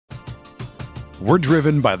We're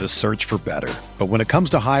driven by the search for better. But when it comes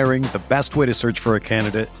to hiring, the best way to search for a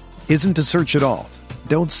candidate isn't to search at all.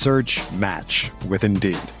 Don't search, match with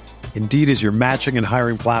Indeed. Indeed is your matching and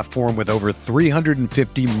hiring platform with over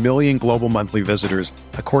 350 million global monthly visitors,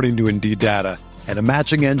 according to Indeed data, and a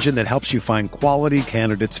matching engine that helps you find quality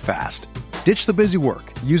candidates fast. Ditch the busy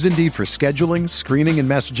work. Use Indeed for scheduling, screening, and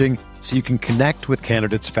messaging so you can connect with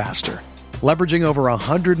candidates faster. Leveraging over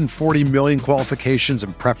 140 million qualifications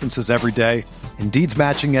and preferences every day, Indeed's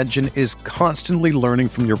matching engine is constantly learning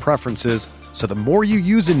from your preferences, so the more you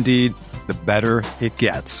use Indeed, the better it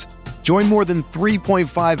gets. Join more than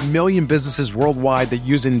 3.5 million businesses worldwide that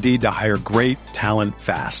use Indeed to hire great talent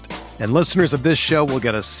fast. And listeners of this show will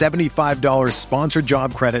get a $75 sponsored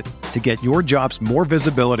job credit to get your jobs more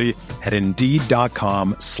visibility at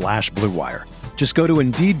Indeed.com/Blue Wire. Just go to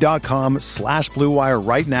Indeed.com/Blue Wire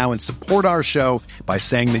right now and support our show by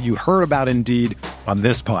saying that you heard about Indeed on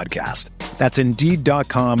this podcast. That's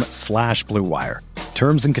Indeed.com/Blue Wire.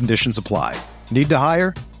 Terms and conditions apply. Need to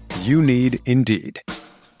hire? You need Indeed.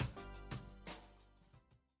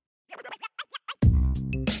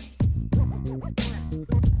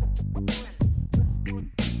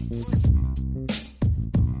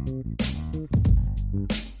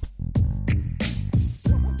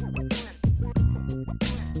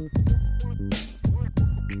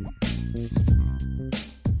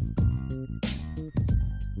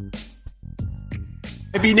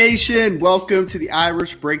 IB Nation, welcome to the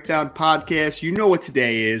Irish Breakdown Podcast. You know what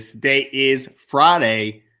today is. Today is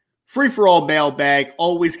Friday. Free-for-all mailbag.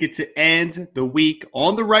 Always get to end the week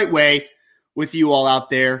on the right way with you all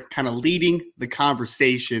out there, kind of leading the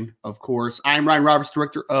conversation, of course. I'm Ryan Roberts,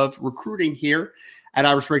 Director of Recruiting here at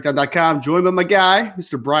irishbreakdown.com. Joined by my guy,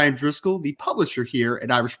 Mr. Brian Driscoll, the publisher here at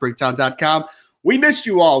irishbreakdown.com. We missed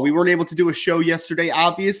you all. We weren't able to do a show yesterday,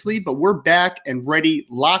 obviously, but we're back and ready,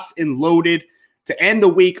 locked and loaded to end the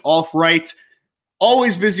week off right.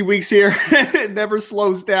 Always busy weeks here. It never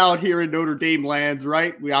slows down here in Notre Dame land,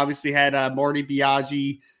 right? We obviously had Marty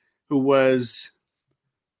Biagi, who was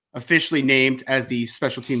officially named as the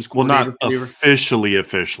special teams coordinator. Well, not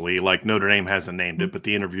officially. Like Notre Dame hasn't named it, but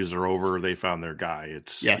the interviews are over. They found their guy.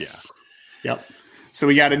 Yes. Yep. So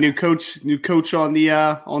we got a new coach on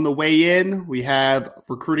the way in. We have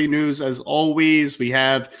recruiting news as always. We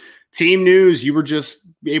have team news. You were just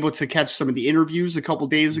able to catch some of the interviews a couple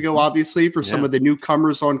days ago, obviously, for some of the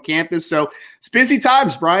newcomers on campus. So it's busy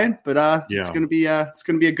times, Brian, but it's gonna be a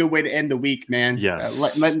good way to end the week, man. Yes.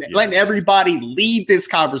 Letting everybody lead this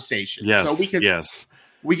conversation. Yes. So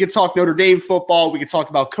we could talk Notre Dame football, we could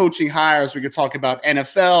talk about coaching hires, we could talk about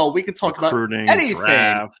NFL, we could talk recruiting, about anything.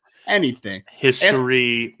 draft. Anything.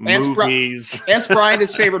 History, movies. Ask Brian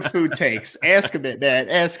his favorite food takes. Ask him it, man.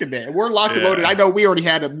 Ask him it. We're locked and loaded. I know we already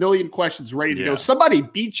had a million questions ready to go. Somebody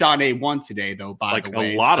beat John A1 today, though, by the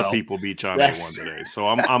way. A lot of people beat John A1 today. So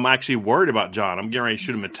I'm actually worried about John. I'm getting ready to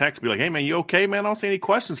shoot him a text, be like, hey, man, you okay, man? I don't see any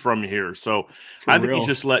questions from you here. So I think he's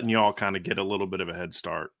just letting y'all kind of get a little bit of a head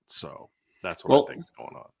start. So that's what I think is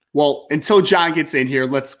going on. Well, until John gets in here,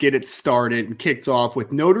 let's get it started and kicked off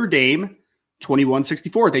with Notre Dame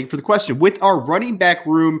 2164. Thank you for the question. With our running back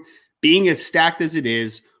room being as stacked as it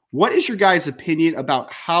is, what is your guys' opinion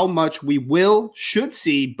about how much we should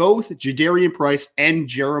see both Jadarian Price and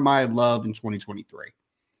Jeremiah Love in 2023?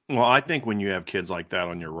 Well, I think when you have kids like that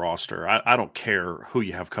on your roster, I don't care who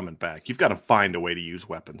you have coming back. You've got to find a way to use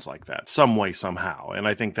weapons like that some way, somehow. And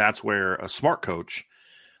I think that's where a smart coach,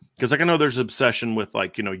 because I know there's obsession with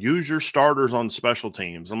use your starters on special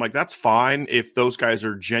teams. I'm like, that's fine if those guys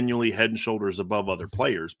are genuinely head and shoulders above other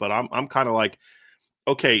players. But I'm kind of like,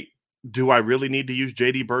 okay, do I really need to use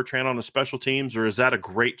J.D. Bertrand on the special teams, or is that a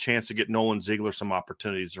great chance to get Nolan Ziegler some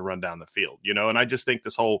opportunities to run down the field? And I just think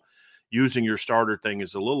this whole using your starter thing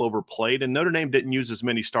is a little overplayed. And Notre Dame didn't use as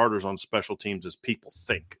many starters on special teams as people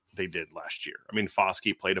think they did last year. I mean,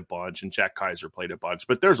 Foskey played a bunch and Jack Kaiser played a bunch,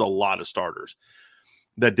 but there's a lot of starters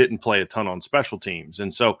that didn't play a ton on special teams.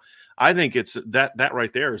 And so I think it's that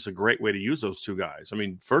right there is a great way to use those two guys. I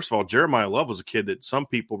mean, first of all, Jeremiah Love was a kid that some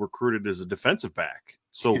people recruited as a defensive back.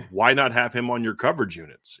 So why not have him on your coverage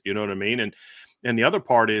units? You know what I mean? And the other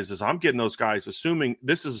part is I'm getting those guys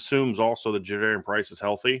assumes also that Jadarian Price is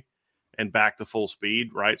healthy and back to full speed,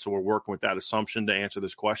 right? So we're working with that assumption to answer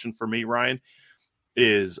this question for me, Ryan,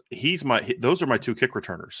 those are my two kick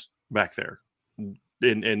returners back there.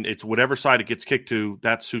 And it's whatever side it gets kicked to,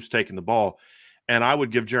 that's who's taking the ball. And I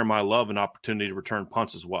would give Jeremiah Love an opportunity to return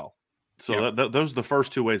punts as well. So those are the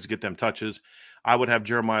first two ways to get them touches. I would have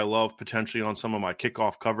Jeremiah Love potentially on some of my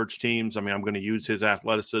kickoff coverage teams. I mean, I'm going to use his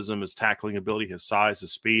athleticism, his tackling ability, his size,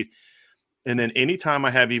 his speed. And then anytime I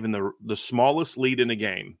have even the smallest lead in a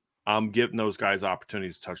game, I'm giving those guys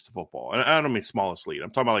opportunities to touch the football. And I don't mean smallest lead.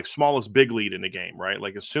 I'm talking about like smallest big lead in the game, right?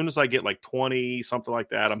 Like as soon as I get like 20, something like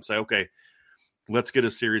that, I'm saying, okay, let's get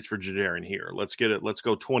a series for Jadeveon here. Let's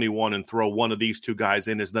go 21 and throw one of these two guys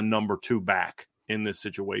in as the number 2 back in this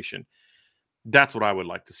situation. That's what I would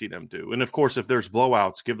like to see them do. And of course, if there's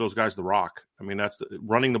blowouts, give those guys the rock. I mean, that's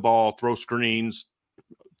running the ball, throw screens,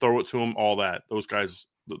 throw it to them, all that.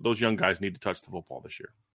 Those young guys need to touch the football this year.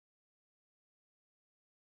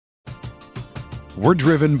 We're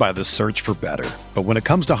driven by the search for better. But when it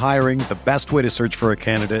comes to hiring, the best way to search for a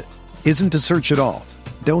candidate isn't to search at all.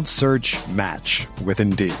 Don't search, match with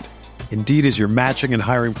Indeed. Indeed is your matching and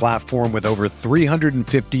hiring platform with over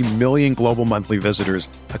 350 million global monthly visitors,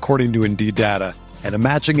 according to Indeed data, and a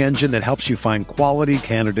matching engine that helps you find quality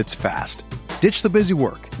candidates fast. Ditch the busy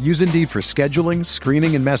work. Use Indeed for scheduling,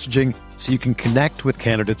 screening, and messaging so you can connect with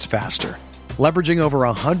candidates faster. Leveraging over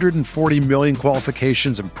 140 million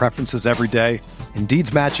qualifications and preferences every day,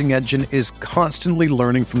 Indeed's matching engine is constantly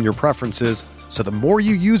learning from your preferences, so the more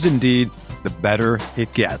you use Indeed, the better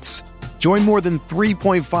it gets. Join more than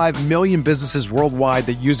 3.5 million businesses worldwide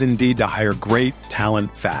that use Indeed to hire great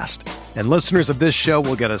talent fast. And listeners of this show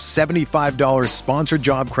will get a $75 sponsored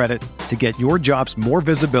job credit to get your jobs more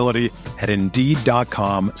visibility at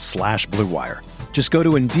Indeed.com/Blue Wire. Just go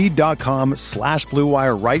to Indeed.com/Blue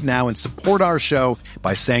Wire right now and support our show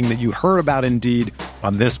by saying that you heard about Indeed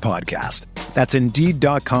on this podcast. That's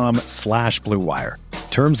Indeed.com/Blue Wire.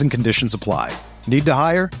 Terms and conditions apply. Need to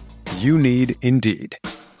hire? You need Indeed.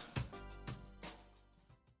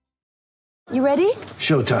 You ready?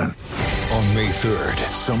 Showtime. On May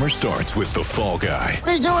 3rd, summer starts with The Fall Guy.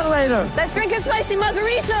 Let's do it later. Let's drink a spicy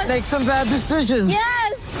margarita. Make some bad decisions.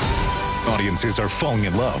 Yes! Audiences are falling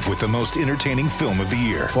in love with the most entertaining film of the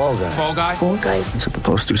year. Fall Guy. Fall Guy? Fall Guy. That's what the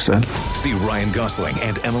poster said. See Ryan Gosling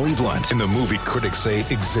and Emily Blunt in the movie critics say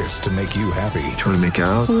exists to make you happy. Trying to make it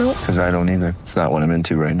out? Nope. Because I don't either. It's not what I'm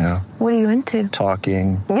into right now. What are you into?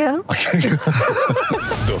 Talking. Yeah.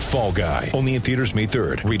 The Fall Guy. Only in theaters May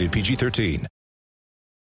 3rd. Rated PG-13.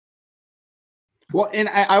 Well, and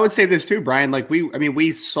I would say this too, Brian. Like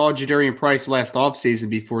we saw Jadeveon Price last offseason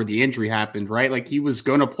before the injury happened, right? Like he was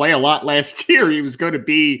going to play a lot last year. He was going to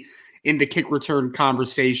be in the kick return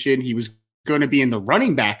conversation. He was going to be in the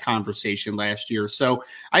running back conversation last year. So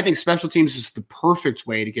I think special teams is the perfect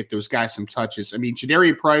way to get those guys some touches. I mean,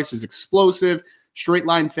 Jadeveon Price is explosive, straight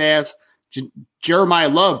line fast. Jeremiah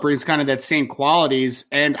Love brings kind of that same qualities.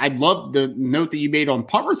 And I love the note that you made on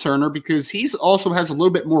punt returner because he's also has a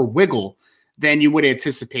little bit more wiggle than you would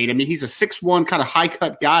anticipate. I mean, he's a 6'1", kind of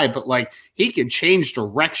high-cut guy, but, like, he can change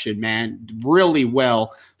direction, man, really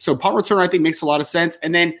well. So punt return, I think, makes a lot of sense.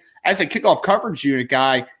 And then as a kickoff coverage unit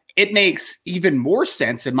guy, it makes even more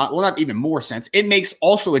sense. Not even more sense. It makes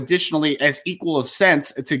also additionally as equal of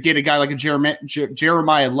sense to get a guy like a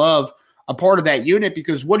Jeremiah Love a part of that unit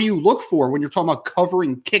because what do you look for when you're talking about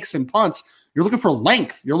covering kicks and punts? You're looking for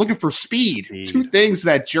length. You're looking for speed. Two things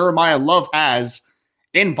that Jeremiah Love has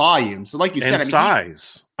in volume. So like you said,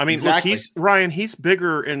 size. Exactly. Look, he's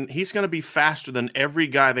bigger and he's going to be faster than every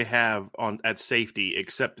guy they have at safety,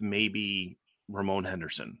 except maybe Ramon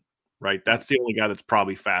Henderson, right? That's the only guy that's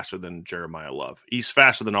probably faster than Jeremiah Love. He's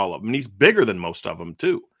faster than all of them. And he's bigger than most of them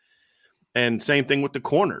too. And same thing with the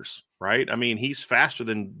corners, right? I mean, he's faster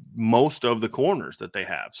than most of the corners that they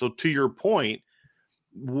have. So to your point,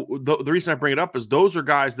 the reason I bring it up is those are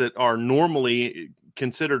guys that are normally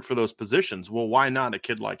considered for those positions. Well, why not a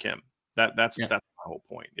kid like him? That's my whole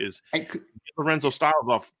point is Lorenzo Styles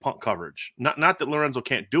off punt coverage. Not that Lorenzo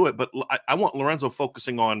can't do it, but I want Lorenzo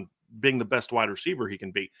focusing on being the best wide receiver he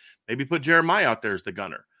can be. Maybe put Jeremiah out there as the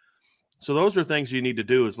gunner. So those are things you need to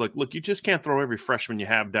do is look, you just can't throw every freshman you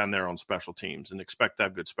have down there on special teams and expect to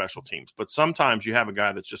have good special teams. But sometimes you have a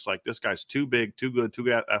guy that's just like, this guy's too big, too good,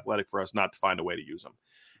 too athletic for us not to find a way to use him.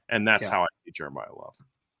 And that's how I see Jeremiah Love.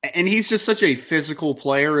 And he's just such a physical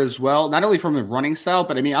player as well, not only from the running style,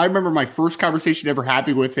 but I mean, I remember my first conversation ever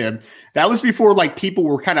having with him. That was before like people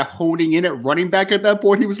were kind of honing in at running back at that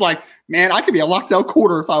point. He was like, man, I could be a lockdown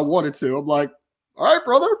corner if I wanted to. I'm like, all right,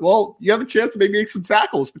 brother. Well, you have a chance to maybe make some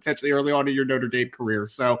tackles potentially early on in your Notre Dame career.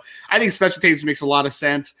 So I think special teams makes a lot of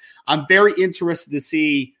sense. I'm very interested to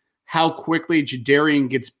see how quickly Jadeveon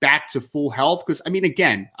gets back to full health. Because, I mean,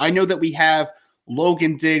 again, I know that we have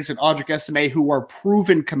Logan Diggs and Audric Estime, who are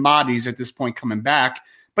proven commodities at this point coming back.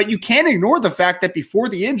 But you can't ignore the fact that before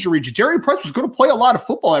the injury, Jadeveon Price was going to play a lot of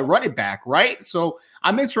football at running back, right? So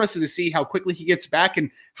I'm interested to see how quickly he gets back and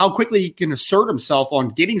how quickly he can assert himself on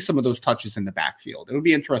getting some of those touches in the backfield. It would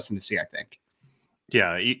be interesting to see, I think.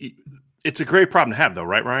 Yeah, It's a great problem to have, though,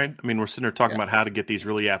 right, Ryan? I mean, we're sitting there talking about how to get these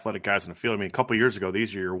really athletic guys in the field. I mean, a couple of years ago,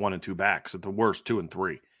 these are your 1 and 2 backs, at the worst 2 and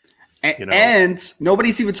 3. And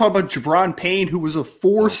nobody's even talking about Jabron Payne, who was a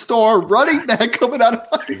 4-star running back coming out of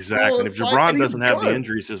high school. Exactly. And if Jabron doesn't have the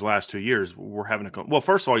injuries his last 2 years, we're having a – well,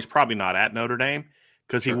 first of all, he's probably not at Notre Dame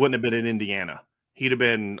because he wouldn't have been in Indiana. He'd have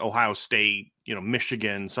been Ohio State,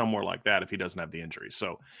 Michigan, somewhere like that if he doesn't have the injuries.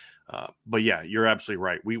 So, but, yeah, you're absolutely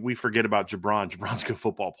right. We forget about Jabron. Jabron's a good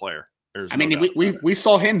football player. We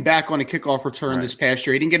saw him back on a kickoff return this past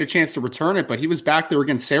year. He didn't get a chance to return it, but he was back there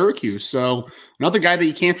against Syracuse. So another guy that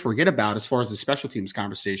you can't forget about as far as the special teams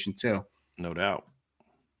conversation too. No doubt.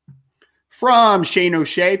 From Shane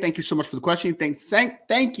O'Shea, thank you so much for the question.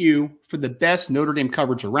 Thank you for the best Notre Dame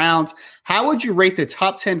coverage around. How would you rate the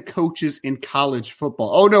top 10 coaches in college football?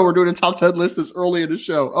 Oh no, we're doing a top 10 list this early in the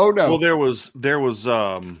show. Oh no. Well, there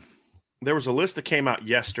was a list that came out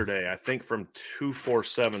yesterday, I think from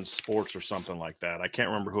 247 Sports or something like that. I can't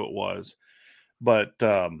remember who it was, but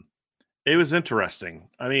it was interesting.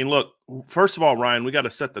 I mean, look, first of all, Ryan, we got to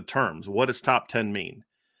set the terms. What does top 10 mean?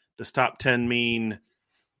 Does top 10 mean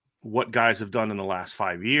what guys have done in the last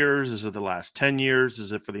 5 years? Is it the last 10 years?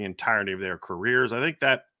 Is it for the entirety of their careers? I think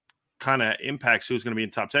that kind of impacts who's going to be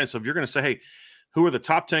in top 10. So if you're going to say, hey, who are the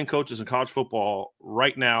top 10 coaches in college football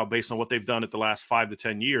right now based on what they've done at the last 5 to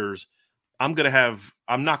 10 years, I'm not going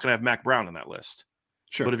to have Mack Brown on that list.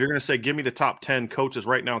 Sure. But if you're going to say, give me the top 10 coaches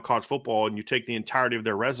right now in college football, and you take the entirety of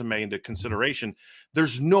their resume into consideration,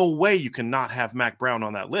 there's no way you can not have Mack Brown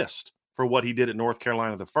on that list for what he did at North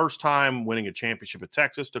Carolina the first time, winning a championship at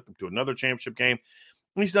Texas, took him to another championship game.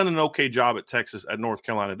 And he's done an okay job at North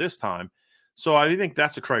Carolina this time. So I think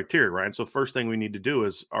that's a criteria, right? So the first thing we need to do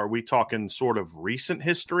is, are we talking sort of recent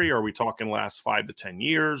history? Are we talking last 5 to 10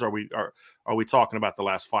 years? Are we talking about the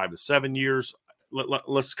last 5 to 7 years?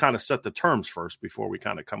 Let's kind of set the terms first before we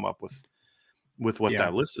kind of come up with what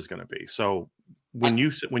that list is going to be. So when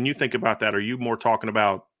you think about that, are you more talking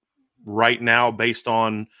about right now based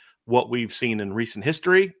on what we've seen in recent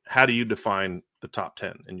history? How do you define the top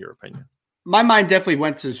 10 in your opinion? My mind definitely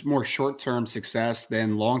went to more short-term success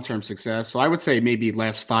than long-term success. So I would say maybe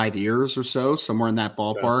last 5 years or so, somewhere in that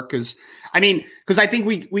ballpark. Because I think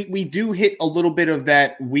we do hit a little bit of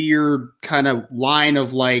that weird kind of line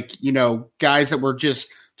of guys that we're just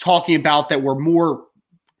talking about that were more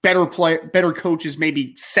better coaches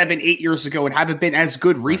maybe 7-8 years ago and haven't been as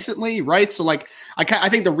good recently, right? So I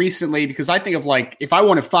think the recently, because I think of if I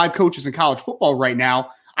wanted 5 coaches in college football right now,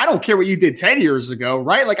 I don't care what you did 10 years ago,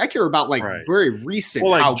 right? I care about very recent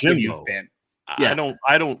how good you've been. Yeah.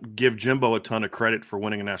 I don't give Jimbo a ton of credit for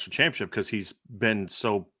winning a national championship because he's been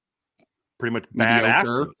so pretty much bad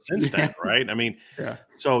after since then, right? I mean,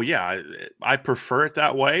 so I prefer it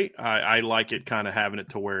that way. I like it kind of having it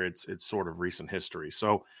to where it's sort of recent history.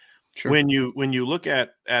 So when you look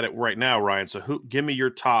at it right now, Ryan, so give me your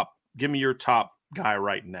top guy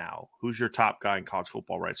right now. Who's your top guy in college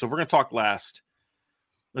football, right? So if we're going to talk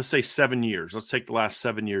let's say 7 years. Let's take the last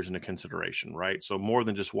 7 years into consideration, right? So more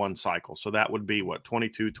than just one cycle. So that would be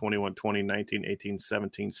 22, 21, 20, 19, 18,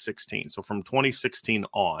 17, 16. So from 2016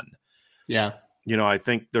 on. Yeah. I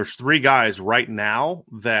think there's 3 guys right now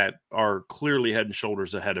that are clearly head and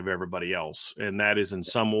shoulders ahead of everybody else. And that is in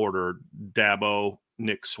some order, Dabo,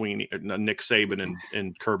 Nick Saban,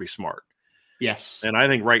 and Kirby Smart. Yes. And I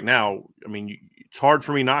think right now, it's hard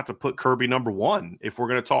for me not to put Kirby number 1 if we're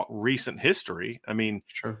going to talk recent history.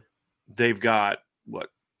 They've got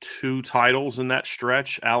 2 titles in that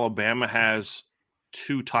stretch. Alabama has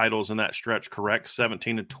 2 titles in that stretch, correct?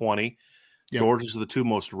 17 and 20. Yep. Georgia's are the 2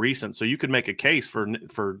 most recent. So you could make a case for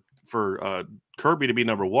Kirby to be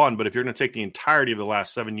number 1, but if you're going to take the entirety of the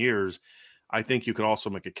last 7 years, I think you could also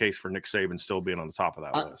make a case for Nick Saban still being on the top of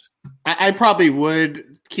that list. I probably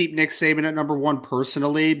would keep Nick Saban at number 1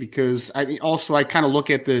 personally, because I kind of look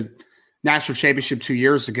at the national championship 2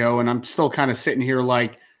 years ago, and I'm still kind of sitting here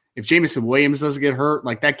if Jameson Williams doesn't get hurt,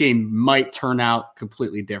 that game might turn out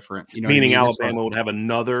completely different. Meaning Alabama would have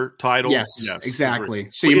another title? Yes, exactly.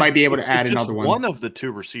 So you might be able to add another one. One of the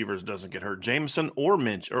 2 receivers doesn't get hurt, Jameson or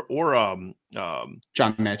John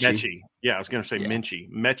Mechie. Yeah, I was going to say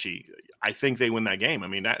Mechie. I think they win that game.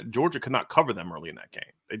 Georgia could not cover them early in that game.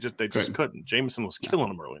 They just couldn't. Jameson was killing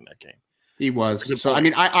them early in that game. He was. So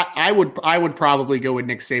I would probably go with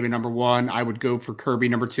Nick Saban number 1. I would go for Kirby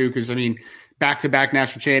number 2 because back-to-back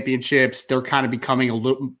national championships, they're kind of becoming a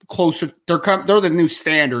little closer. They're the new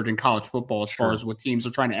standard in college football as far as what teams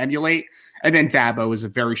are trying to emulate. And then Dabo is a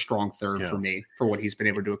very strong third for me for what he's been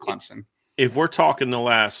able to do at Clemson. If we're talking the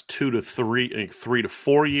last 3 to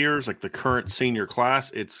 4 years, the current senior class,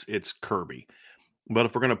 it's Kirby. But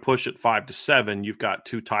if we're going to push it 5 to 7, you've got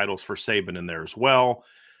 2 titles for Saban in there as well.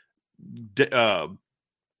 I'm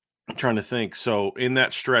trying to think. So in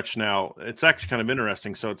that stretch now, it's actually kind of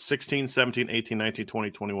interesting. So it's 16, 17, 18, 19,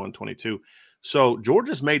 20, 21, 22. So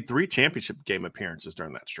Georgia's made 3 championship game appearances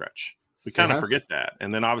during that stretch. We kind of forget that.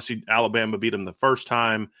 And then obviously Alabama beat them the first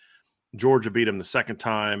time. Georgia beat them the second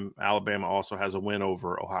time. Alabama also has a win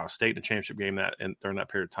over Ohio State in a championship game during that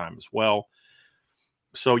period of time as well.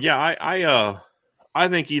 So yeah, I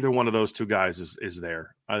think either one of those 2 guys is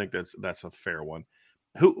there. I think that's a fair one.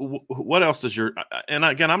 What else does your, and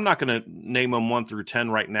again, I'm not going to name them 1 through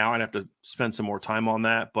 10 right now. I'd have to spend some more time on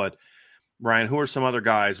that. But Ryan, who are some other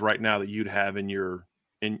guys right now that you'd have in your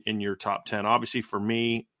top 10? Obviously for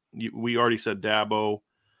me, we already said Dabo,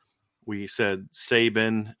 we said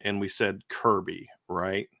Saban, and we said Kirby,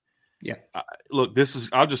 right? Yeah. Look,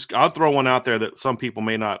 I'll throw one out there that some people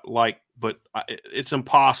may not like, but it's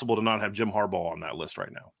impossible to not have Jim Harbaugh on that list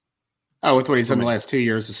right now. Oh, with what he's done the last 2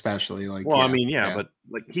 years, especially. But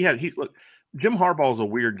like Jim Harbaugh is a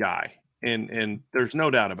weird guy, and there's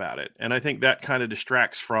no doubt about it. And I think that kind of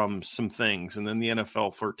distracts from some things, and then the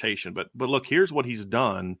NFL flirtation. But look, here's what he's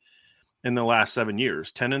done in the last 7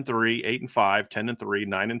 years: 10-3, 8-5, 10-3,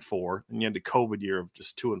 9-4, and you had the COVID year of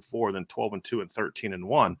just 2-4, then 12-2, and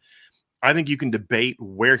 13-1. I think you can debate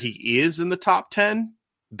where he is in the top 10.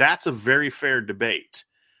 That's a very fair debate.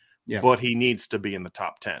 Yeah, but he needs to be in the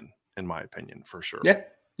top 10. In my opinion, for sure.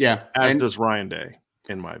 Yeah. As does Ryan Day,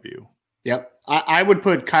 in my view. Yep. I would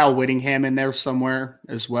put Kyle Whittingham in there somewhere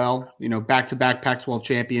as well. Back-to-back Pac-12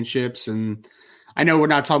 championships. And I know we're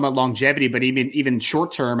not talking about longevity, but even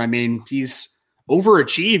short term, I mean, he's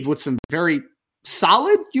overachieved with some very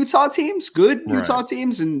solid Utah teams, good Utah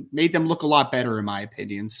teams, and made them look a lot better, in my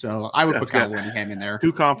opinion. So I would put Kyle Whittingham in there.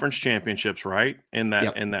 2 conference championships, right? In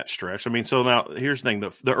that stretch. I mean, so now here's the thing: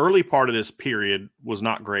 the early part of this period was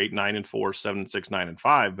not great, 9-4, 7-6,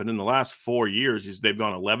 9-5. But in the last 4 years, they've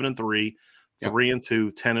gone 11-3,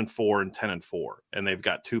 3-2, 10-4, and 10-4, and they've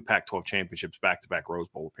got 2 Pac-12 championships, back-to-back Rose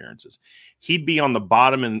Bowl appearances. He'd be on the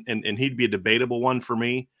bottom, and he'd be a debatable one for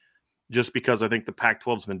me, just because I think the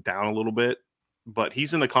Pac-12's been down a little bit. But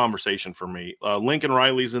he's in the conversation for me. Lincoln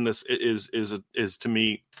Riley's in this is to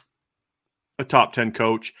me a top 10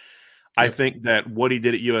 coach. I think that what he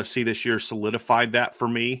did at USC this year solidified that for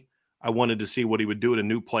me. I wanted to see what he would do at a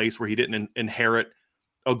new place where he didn't inherit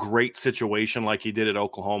a great situation like he did at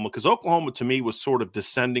Oklahoma, because Oklahoma to me was sort of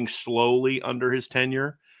descending slowly under his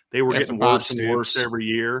tenure. They were getting worse and worse every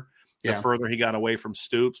year the further he got away from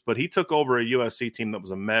Stoops. But he took over a USC team that was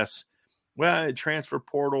a mess. Well, transfer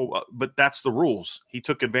portal, but that's the rules. He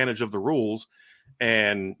took advantage of the rules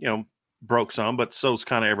and, broke some, but so's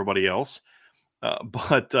kind of everybody else. He's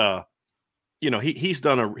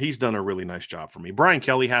done a really nice job for me. Brian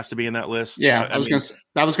Kelly has to be in that list. Yeah, that was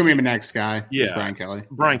going to be my next guy. Yeah, Brian Kelly.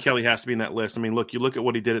 Brian Kelly has to be in that list. I mean, look at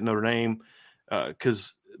what he did at Notre Dame,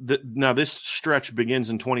 because now this stretch begins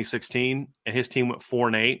in 2016, and his team went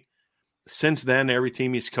 4-8. Since then, every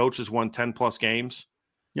team he's coached has won 10+ games.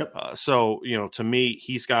 Yep. So to me,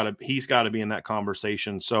 he's got to be in that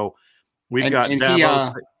conversation. So we've got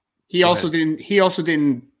Dabo. He also didn't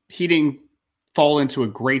fall into a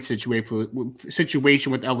great situation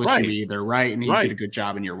with LSU either, right? And he did a good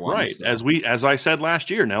job in year 1. Right. So. As I said last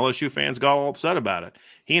year, and LSU fans got all upset about it.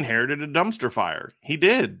 He inherited a dumpster fire. He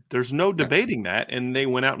did. There's no debating that. And they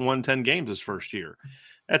went out and won 10 games his first year.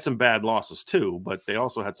 Had some bad losses too, but they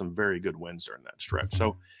also had some very good wins during that stretch.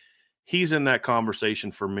 So he's in that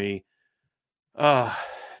conversation for me.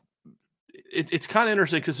 It's kind of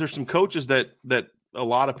interesting because there's some coaches that a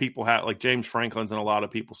lot of people have, like James Franklin's in a lot of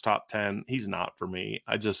people's top 10. He's not for me.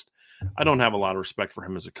 I don't have a lot of respect for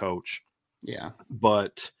him as a coach. Yeah.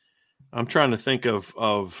 But I'm trying to think of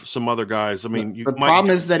some other guys. I mean, the problem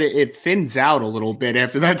is that it thins out a little bit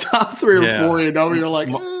after that top 3 or 4. You're like,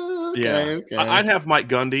 okay. I'd have Mike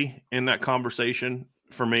Gundy in that conversation.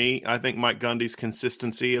 For me, I think Mike Gundy's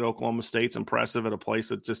consistency at Oklahoma State's impressive at a place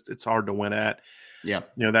that it's hard to win at. Yeah.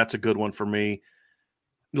 That's a good one for me.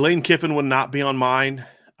 Lane Kiffin would not be on mine.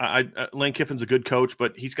 Lane Kiffin's a good coach,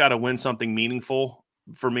 but he's got to win something meaningful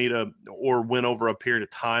for me or win over a period of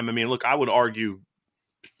time. I mean, look, I would argue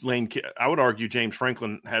James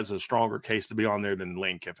Franklin has a stronger case to be on there than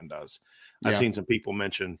Lane Kiffin does. I've seen some people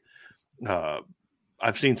mention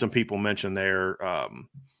there.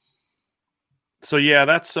 So yeah,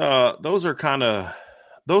 that's those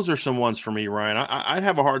are some ones for me, Ryan. I'd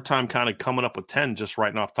have a hard time kind of coming up with 10 just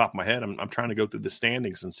right off the top of my head. I'm trying to go through the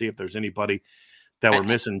standings and see if there's anybody that we're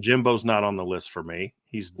missing. Jimbo's not on the list for me.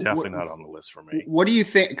 He's definitely not on the list for me. What do you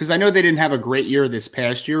think? Because I know they didn't have a great year this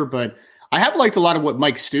past year, but I have liked a lot of what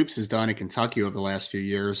Mike Stoops has done in Kentucky over the last few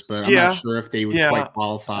years, but I'm not sure if they would quite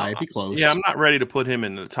qualify. Be close. Yeah, I'm not ready to put him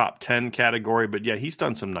in the top 10 category, but yeah, he's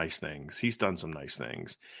done some nice things.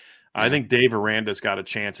 I think Dave Aranda's got a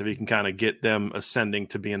chance if he can kind of get them ascending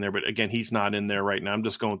to be in there. But again, he's not in there right now. I'm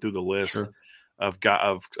just going through the list of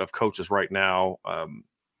coaches right now.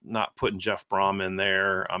 Not putting Jeff Brom in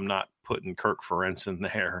there. I'm not putting Kirk Ferentz in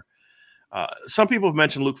there. Some people have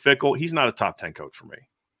mentioned Luke Fickell. He's not a top 10 coach for me.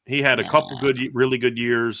 He had a couple really good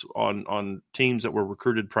years on teams that were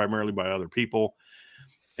recruited primarily by other people.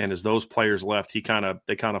 And as those players left, they kind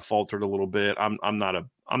of faltered a little bit. I'm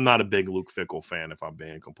not a big Luke Fickell fan, if I'm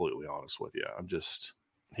being completely honest with you.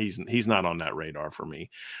 He's not on that radar for me.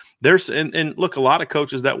 And look, a lot of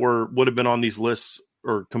coaches that would have been on these lists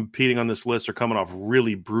or competing on this list are coming off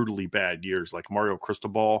really brutally bad years, like Mario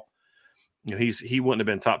Cristobal. You know, he wouldn't have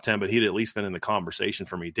been top 10, but he'd at least been in the conversation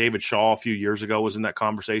for me. David Shaw a few years ago was in that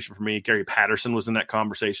conversation for me. Gary Patterson was in that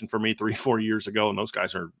conversation for me 3-4 years ago, and those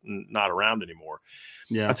guys are not around anymore.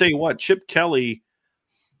 Yeah, I'll tell you what, Chip Kelly's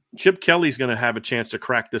going to have a chance to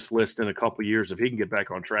crack this list in a couple of years if he can get back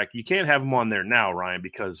on track. You can't have him on there now, Ryan,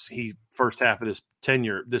 because first half of this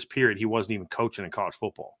tenure, this period, he wasn't even coaching in college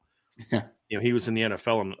football. Yeah. You know, he was in the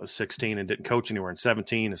NFL in 16 and didn't coach anywhere in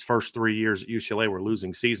 17. His first 3 years at UCLA were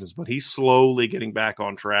losing seasons, but he's slowly getting back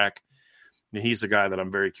on track. And he's the guy that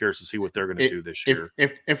I'm very curious to see what they're going to do this year.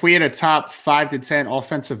 If we had a top 5 to 10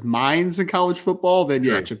 offensive minds in college football, then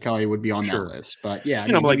Chip Kelly would be on that list. But yeah,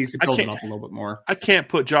 he needs to build it up a little bit more. I can't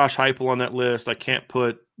put Josh Heupel on that list. I can't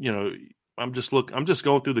put, I'm just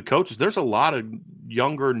going through the coaches. There's a lot of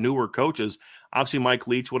younger, newer coaches. Obviously, Mike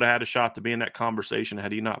Leach would have had a shot to be in that conversation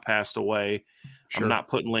had he not passed away. Sure. I'm not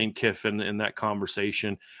putting Lane Kiffin in that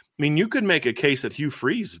conversation. I mean, you could make a case that Hugh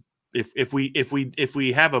Freeze, if we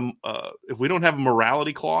don't have a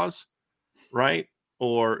morality clause, right?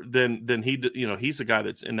 Or then he's the guy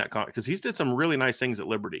that's in that because he's did some really nice things at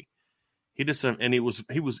Liberty. He did some, and he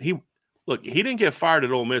didn't get fired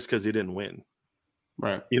at Ole Miss because he didn't win.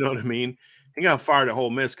 Right. You know what I mean? He got fired at Ole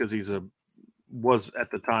Miss because was at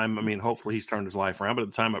the time, I mean, hopefully he's turned his life around, but at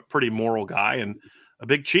the time, a pretty moral guy and a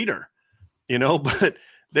big cheater, but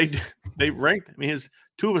they ranked, I mean, his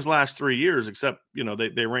 2 of his last 3 years, except,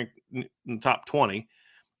 they ranked in the top 20.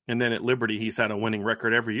 And then at Liberty, he's had a winning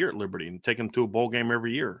record every year at Liberty and taken him to a bowl game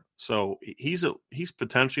every year. So he's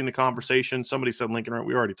potentially in the conversation. Somebody said Lincoln Riley.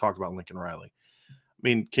 We already talked about Lincoln Riley. I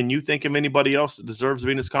mean, can you think of anybody else that deserves to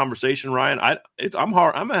be in this conversation, Ryan?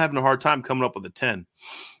 I'm having a hard time coming up with a 10.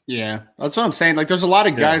 Yeah, that's what I'm saying. Like, there's a lot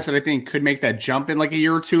of guys that I think could make that jump in like a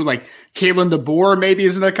year or two. Like, Kalen DeBoer maybe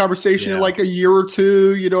is in that conversation in like a year or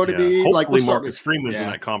two. You know what I mean? Hopefully, Marcus Freeman's in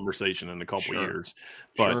that conversation in a couple years.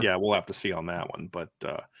 But we'll have to see on that one. But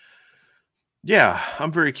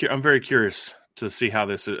I'm very curious to see how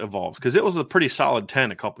this evolves because it was a pretty solid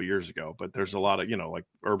 10 a couple years ago. But there's a lot of like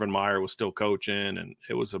Urban Meyer was still coaching, and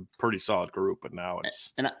it was a pretty solid group. But now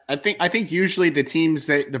it's I think usually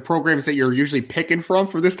the programs that you're usually picking from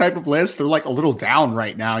for this type of list, they're like a little down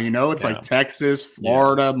right now. It's like Texas,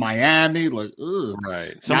 Florida, Miami. Like,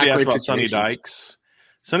 right. Somebody asked about Sonny Dykes.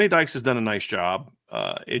 Sonny Dykes has done a nice job.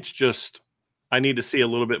 It's just I need to see a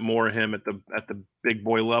little bit more of him at the big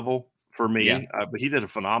boy level. For me, but he did a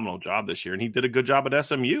phenomenal job this year, and he did a good job at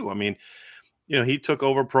SMU. I mean, he took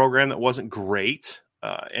over a program that wasn't great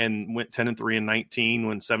and went 10-3 in 19,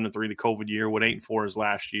 went 7-3 the COVID year, went 8-4 his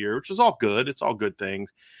last year, which is all good. It's all good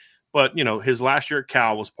things. But, his last year at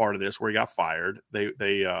Cal was part of this where he got fired. They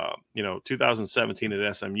 2017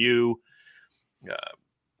 at SMU,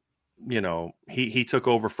 he took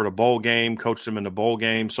over for the bowl game, coached him in the bowl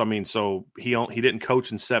game. So, I mean, he didn't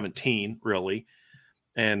coach in 17 really.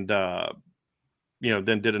 And,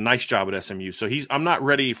 then did a nice job at SMU. So I'm not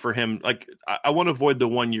ready for him. Like, I want to avoid the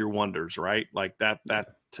 1 year wonders, right? Like that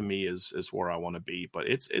to me is where I want to be, but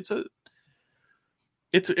it's a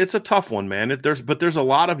tough one, man. There's a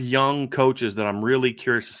lot of young coaches that I'm really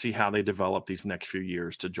curious to see how they develop these next few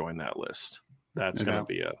years to join that list. That's going to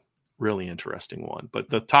be a really interesting one, but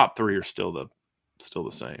the top 3 are still the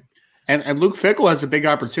same. And Luke Fickell has a big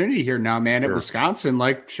opportunity here now, man, at Wisconsin.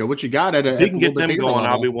 Like, show what you got at a If you can get them going, level.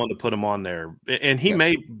 I'll be willing to put him on there. And he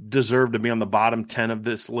may deserve to be on the bottom 10 of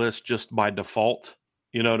this list just by default.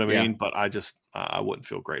 You know what I mean? But I wouldn't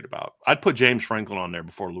feel great about it. I'd put James Franklin on there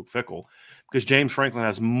before Luke Fickell because James Franklin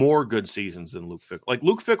has more good seasons than Luke Fickell. Like,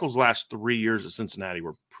 Luke Fickell's last 3 years at Cincinnati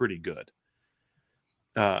were pretty good.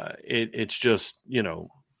 It's just,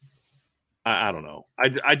 I don't know.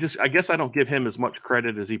 I guess I don't give him as much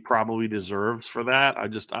credit as he probably deserves for that. I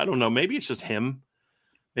don't know. Maybe it's just him.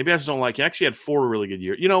 Maybe I just don't like. He actually had 4 really good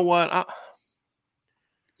years. You know what?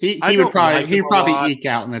 He I would don't probably like him a lot. eke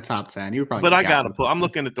out in the top 10. He would probably. But I eke out got to in the put. top I'm 10.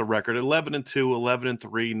 looking at the record: 11-2,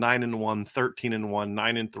 11-3, 9-1,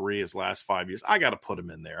 13-1, 9-3 his last 5 years. I got to put him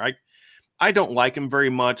in there. I don't like him very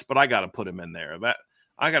much, but I got to put him in there. That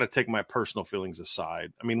I got to take my personal feelings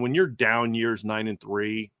aside. I mean, when you're down years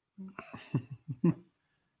 9-3,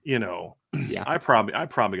 you know, Yeah. I probably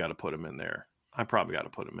got to put him in there.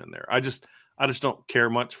 I just don't care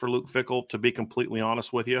much for Luke Fickell, to be completely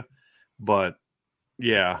honest with you. But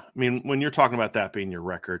yeah, I mean, when you're talking about that being your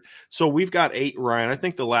record, so we've got 8, Ryan. I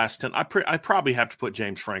think the last 10, I probably have to put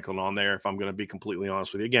James Franklin on there if I'm going to be completely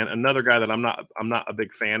honest with you. Again, another guy that I'm not a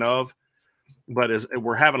big fan of, but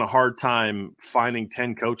we're having a hard time finding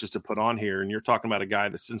 10 coaches to put on here. And you're talking about a guy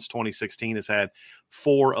that since 2016 has had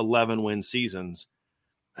 4 11-win seasons,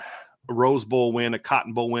 a Rose Bowl win, a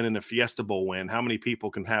Cotton Bowl win, and a Fiesta Bowl win. How many people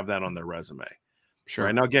can have that on their resume? Sure.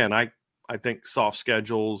 Right now, again, I think soft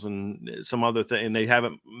schedules and some other thing, and they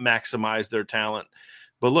haven't maximized their talent.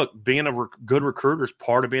 But look, being a good recruiter is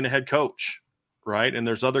part of being a head coach, right? And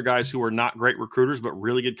there's other guys who are not great recruiters but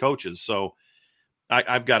really good coaches. So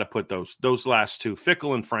I've got to put those last 2,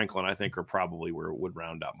 Fickell and Franklin, I think are probably where it would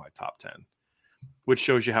round out my top 10, which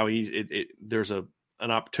shows you how there's an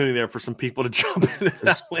opportunity there for some people to jump into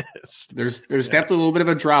that list. There's definitely a little bit of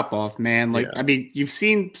a drop off, man. Like, I mean, you've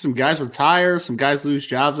seen some guys retire, some guys lose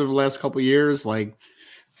jobs over the last couple of years. Like,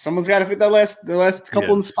 someone's got to fit the last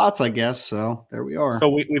couple of spots, I guess. So there we are. So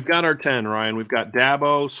we've got our 10, Ryan. We've got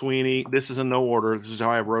Dabo, Sweeney. This is in no order. This is how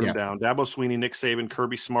I wrote them down. Dabo, Sweeney, Nick Saban,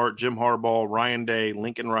 Kirby Smart, Jim Harbaugh, Ryan Day,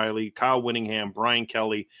 Lincoln Riley, Kyle Whittingham, Brian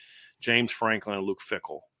Kelly, James Franklin, and Luke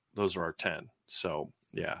Fickell. Those are our 10. So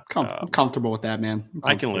yeah, I'm comfortable with that, man.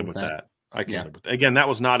 I can live with that. I can live with that. Again, that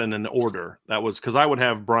was not in an order. That was because I would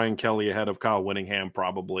have Brian Kelly ahead of Kyle Whittingham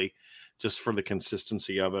probably, just for the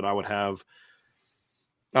consistency of it. I'd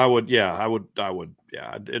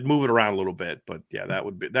move it around a little bit, but yeah,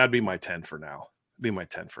 that'd be my 10 for now.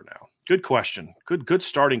 Good question. Good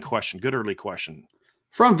starting question. Good early question.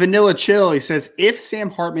 From Vanilla Chill, he says, if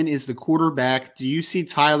Sam Hartman is the quarterback, do you see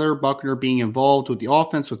Tyler Buchner being involved with the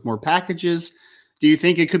offense with more packages? Do you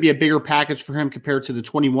think it could be a bigger package for him compared to the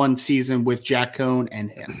 21 season with Jack Cohn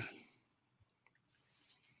and him?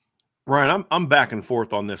 Ryan, I'm back and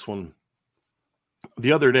forth on this one.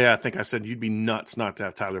 The other day, I think I said you'd be nuts not to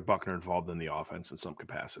have Tyler Buchner involved in the offense in some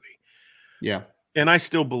capacity. Yeah. And I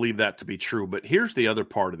still believe that to be true. But here's the other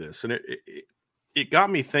part of this. And it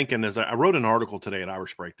got me thinking as I wrote an article today at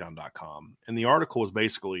irishbreakdown.com. And the article was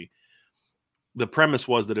basically, the premise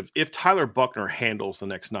was that if Tyler Buchner handles the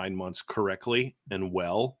next 9 months correctly and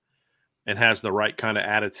well, and has the right kind of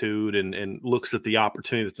attitude and looks at the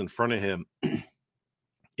opportunity that's in front of him,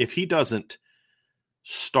 if he doesn't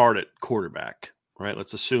start at quarterback, right?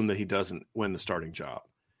 Let's assume that he doesn't win the starting job.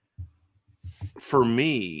 For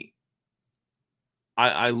me,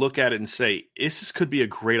 I look at it and say, this could be a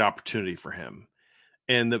great opportunity for him.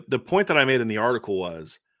 And the point that I made in the article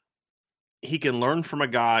was he can learn from a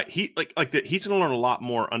guy. He's going to learn a lot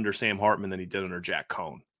more under Sam Hartman than he did under Jack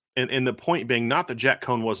Cohn. And the point being, not that Jack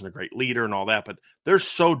Cohn wasn't a great leader and all that, but they're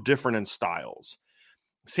so different in styles.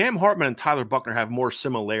 Sam Hartman and Tyler Buchner have more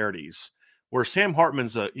similarities, where Sam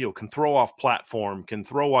Hartman's can throw off platform, can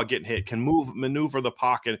throw while getting hit, can maneuver the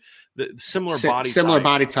pocket, similar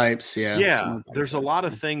body types. Yeah. Yeah. There's a lot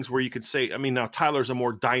of things where you could say, I mean, now Tyler's a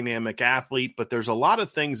more dynamic athlete, but there's a lot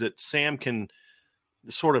of things that Sam can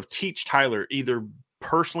sort of teach Tyler either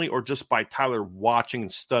personally or just by Tyler watching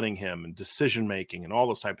and studying him and decision-making and all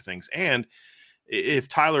those type of things. And if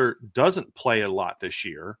Tyler doesn't play a lot this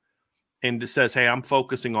year, and just says, hey, I'm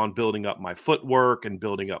focusing on building up my footwork and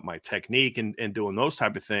building up my technique and doing those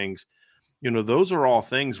type of things, those are all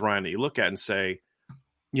things, Ryan, that you look at and say,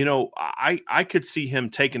 I could see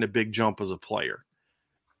him taking a big jump as a player.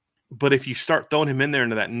 But if you start throwing him in there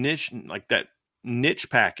into that niche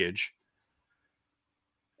package,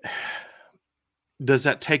 does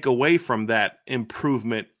that take away from that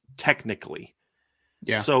improvement technically?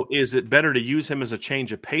 Yeah. So is it better to use him as a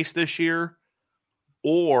change of pace this year,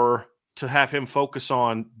 or to have him focus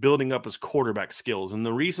on building up his quarterback skills? And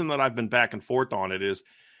the reason that I've been back and forth on it is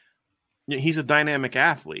he's a dynamic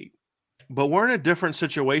athlete, but we're in a different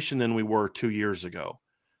situation than we were 2 years ago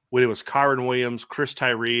when it was Kyron Williams, Chris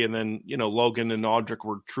Tyree, and then, Logan and Audric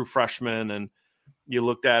were true freshmen. And you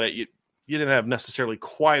looked at it, you didn't have necessarily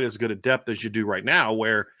quite as good a depth as you do right now,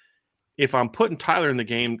 where if I'm putting Tyler in the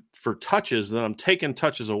game for touches, then I'm taking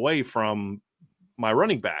touches away from my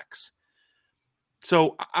running backs.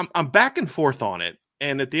 So I'm back and forth on it.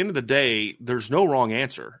 And at the end of the day, there's no wrong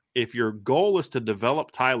answer. If your goal is to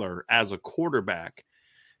develop Tyler as a quarterback,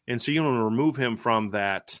 and so you want to remove him from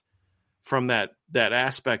that from that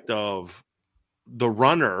aspect of the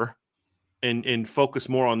runner and focus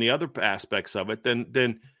more on the other aspects of it,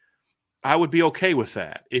 then I would be okay with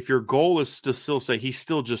that. If your goal is to still say he's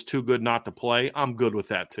still just too good not to play, I'm good with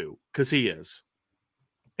that too, because he is.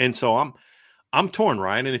 And so I'm torn,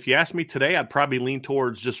 Ryan. And if you ask me today, I'd probably lean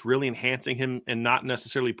towards just really enhancing him and not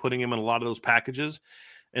necessarily putting him in a lot of those packages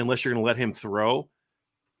unless you're going to let him throw.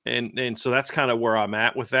 And so that's kind of where I'm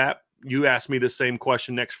at with that. You ask me the same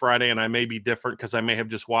question next Friday, and I may be different because I may have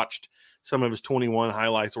just watched some of his 21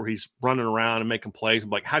 highlights where he's running around and making plays. I'm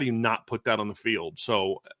like, how do you not put that on the field?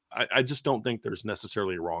 So I just don't think there's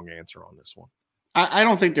necessarily a wrong answer on this one. I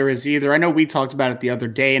don't think there is either. I know we talked about it the other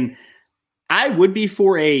day, and I would be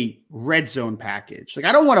for a red zone package. Like,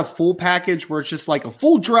 I don't want a full package where it's just like a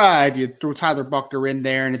full drive. You throw Tyler Buchner in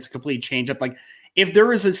there and it's a complete change up. Like, if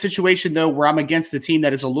there is a situation, though, where I'm against the team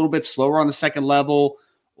that is a little bit slower on the second level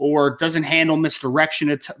or doesn't handle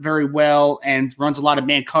misdirection very well and runs a lot of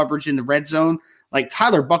man coverage in the red zone, like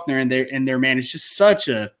Tyler Buchner in there, man, is just such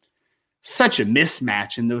a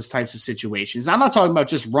mismatch in those types of situations. I'm not talking about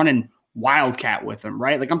just running wildcat with him,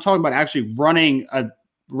 right? Like, I'm talking about actually running a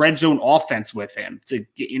red zone offense with him to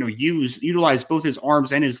utilize both his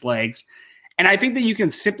arms and his legs. And I think that you can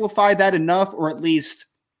simplify that enough, or at least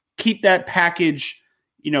keep that package,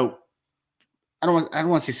 I don't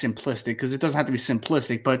want to say simplistic, because it doesn't have to be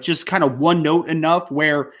simplistic, but just kind of one note enough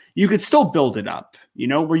where you could still build it up,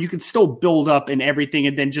 where you could still build up and everything.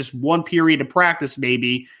 And then just one period of practice,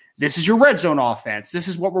 maybe this is your red zone offense. This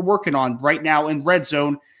is what we're working on right now in red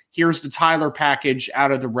zone. Here's the Tyler package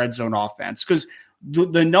out of the red zone offense. Because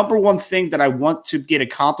the number one thing that I want to get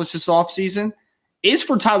accomplished this offseason is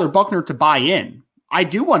for Tyler Buchner to buy in. I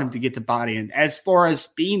do want him to get to buy in as far as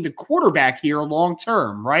being the quarterback here long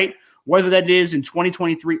term, right? Whether that is in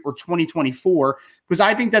 2023 or 2024, because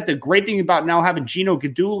I think that the great thing about now having Gino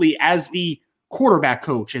Guidugli as the quarterback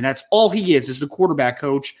coach, and that's all he is the quarterback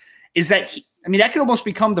coach, is that that could almost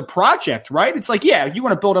become the project, right? It's like, yeah, you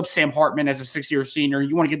want to build up Sam Hartman as a 6-year senior.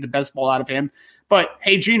 You want to get the best ball out of him. But,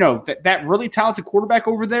 hey, Gino, that really talented quarterback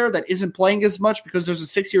over there that isn't playing as much because there's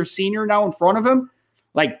a 6-year senior now in front of him,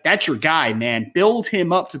 like, that's your guy, man. Build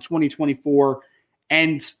him up to 2024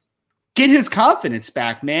 and get his confidence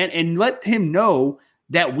back, man, and let him know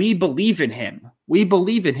that we believe in him. We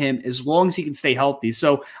believe in him as long as he can stay healthy.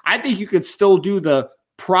 So I think you could still do the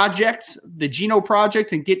project, the Geno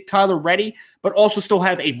project, and get Tyler ready, but also still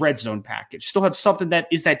have a red zone package. Still have something that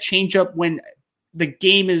is that change up when the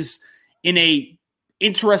game is in a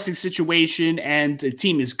interesting situation and the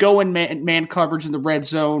team is going man coverage in the red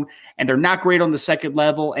zone and they're not great on the second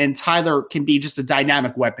level, and Tyler can be just a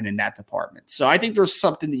dynamic weapon in that department. So I think there's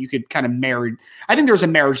something that you could kind of marry. I think there's a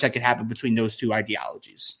marriage that could happen between those two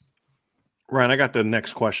ideologies. Ryan, I got the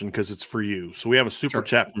next question because it's for you. So we have a super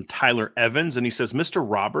chat from Tyler Evans, and he says, Mr.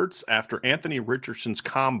 Roberts, after Anthony Richardson's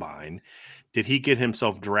combine, did he get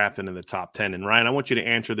himself drafted in the top 10? And Ryan, I want you to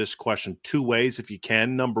answer this question two ways if you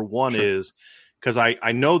can. Number one is, because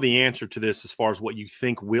I know the answer to this as far as what you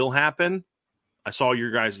think will happen. I saw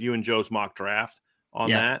you and Joe's mock draft on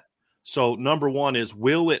that. So number one is,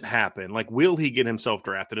 will it happen? Like, will he get himself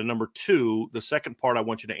drafted? And number two, the second part I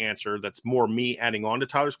want you to answer that's more me adding on to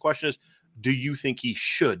Tyler's question is, do you think he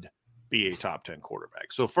should be a top 10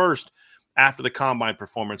 quarterback? So first, after the combine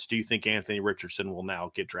performance, do you think Anthony Richardson will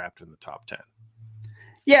now get drafted in the top 10?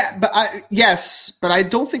 Yeah, but I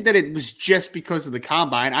don't think that it was just because of the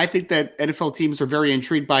combine. I think that NFL teams are very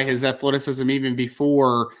intrigued by his athleticism even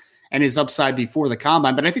before and his upside before the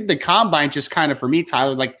combine. But I think the combine just kind of, for me,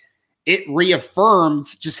 Tyler, like, it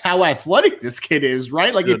reaffirms just how athletic this kid is,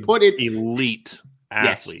 right? Like, it put it elite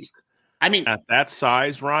athlete. Yes. I mean, at that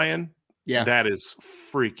size, Ryan, yeah, that is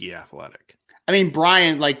freaky athletic. I mean,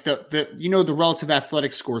 Brian, like the relative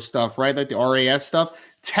athletic score stuff, right? Like the RAS stuff.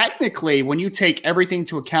 Technically, when you take everything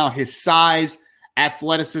into account, his size,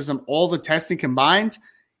 athleticism, all the testing combined,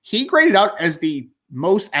 he graded out as the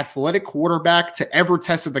most athletic quarterback to ever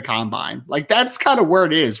test at the combine. Like, that's kind of where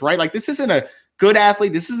it is, right? Like, this isn't a good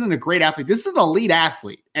athlete. This isn't a great athlete. This is an elite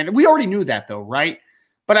athlete. And we already knew that, though, right?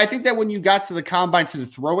 But I think that when you got to the combine, to the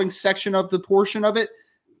throwing section of the portion of it,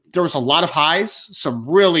 there was a lot of highs, some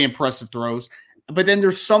really impressive throws. But then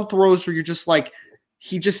there's some throws where you're just like,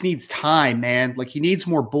 he just needs time, man. Like, he needs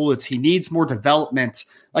more bullets. He needs more development.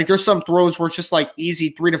 Like, there's some throws where it's just like easy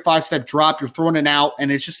 3 to 5 step drop. You're throwing it out,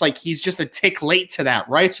 and it's just like he's just a tick late to that,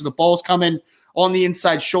 right? So the ball's coming on the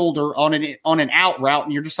inside shoulder on an out route,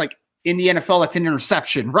 and you're just like, in the NFL, that's an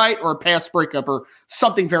interception, right? Or a pass breakup or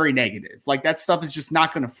something very negative. Like, that stuff is just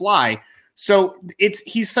not going to fly. So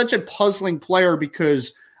he's such a puzzling player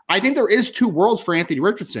because I think there is two worlds for Anthony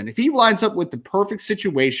Richardson. If he lines up with the perfect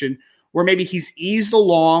situation where maybe he's eased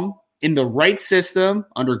along in the right system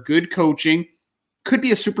under good coaching, could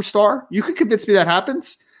be a superstar. You could convince me that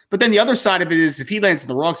happens. But then the other side of it is if he lands in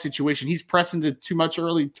the wrong situation, he's pressing to too much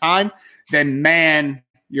early time, then man,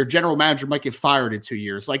 your general manager might get fired in 2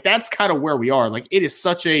 years. Like that's kind of where we are. Like it is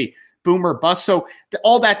such a boomer bust. So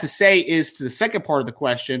all that to say is to the second part of the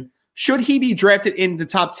question, should he be drafted in the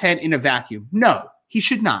top 10 in a vacuum? No, he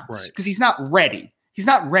should not because he's not ready. He's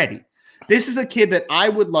not ready. This is a kid that I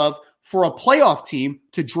would love for a playoff team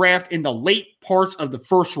to draft in the late parts of the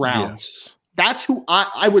first round. Yes. That's who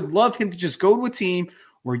I would love him to just go to a team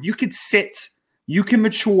where you could sit, you can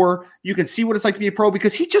mature, you can see what it's like to be a pro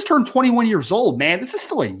because he just turned 21 years old, man. This is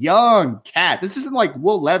still a young cat. This isn't like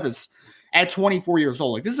Will Levis at 24 years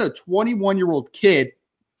old. Like this is a 21-year-old kid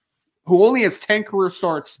who only has 10 career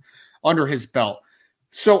starts under his belt.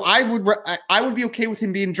 So I would be okay with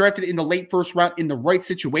him being drafted in the late first round in the right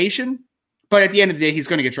situation. But at the end of the day, he's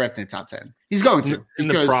going to get drafted in the top 10. He's going to. And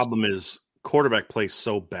the problem is quarterback play is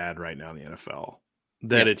so bad right now in the NFL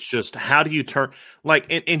that it's just, how do you turn like,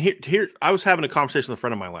 and here, I was having a conversation with a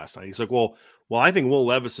friend of mine last night. He's like, well, I think Will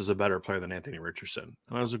Levis is a better player than Anthony Richardson.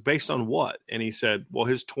 And I was like, based on what? And he said, well,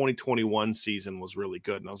 his 2021 season was really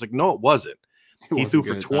good. And I was like, no, it wasn't. He threw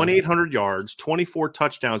for 2,800 yards, 24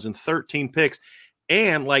 touchdowns, and 13 picks.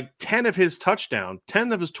 And like 10 of his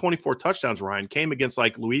 24 touchdowns, Ryan, came against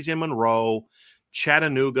like Louisiana Monroe,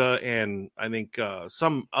 Chattanooga, and I think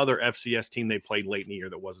some other FCS team they played late in the year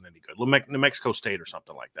that wasn't any good. New Mexico State or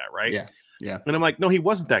something like that, right? Yeah, yeah. And I'm like, no, he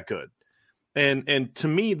wasn't that good. And to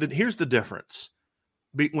me, here's the difference.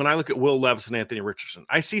 When I look at Will Levis and Anthony Richardson,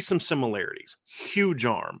 I see some similarities. Huge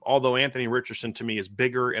arm, although Anthony Richardson to me is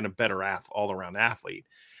bigger and a better all-around athlete.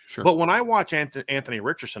 Sure. But when I watch Anthony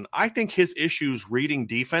Richardson, I think his issues reading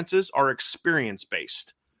defenses are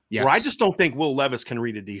experience-based. Yes. Where I just don't think Will Levis can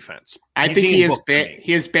read a defense. I think he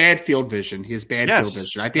has bad field vision. He has bad field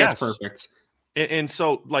vision. I think that's perfect. And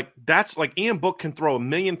so, like, that's like Ian Book can throw a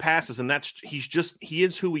million passes, and he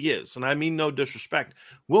is who he is. And I mean no disrespect.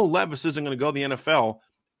 Will Levis isn't going to go to the NFL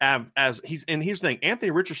and here's the thing: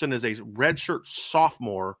 Anthony Richardson is a redshirt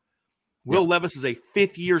sophomore. Will Levis is a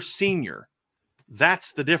fifth-year senior.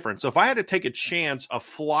 That's the difference. So if I had to take a chance, a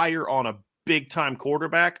flyer on a big-time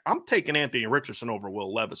quarterback, I'm taking Anthony Richardson over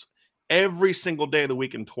Will Levis every single day of the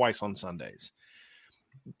week and twice on Sundays.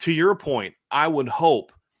 To your point, I would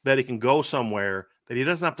hope that he can go somewhere that he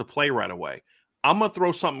doesn't have to play right away. I'm going to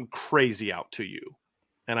throw something crazy out to you.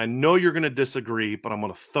 And I know you're going to disagree, but I'm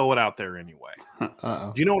going to throw it out there anyway.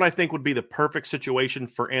 Do you know what I think would be the perfect situation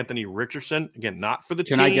for Anthony Richardson? Again, not for the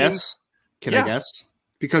team. Can I guess? Can I guess?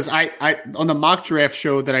 Because I on the mock draft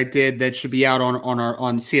show that I did that should be out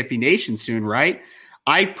on CFB Nation soon, right?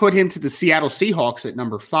 I put him to the Seattle Seahawks at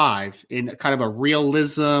number 5 in kind of a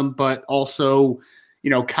realism, but also,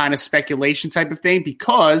 kind of speculation type of thing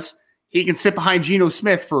because he can sit behind Geno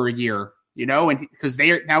Smith for a year, and because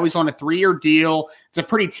now he's on a 3-year deal. It's a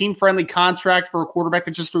pretty team-friendly contract for a quarterback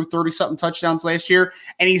that just threw 30-something touchdowns last year,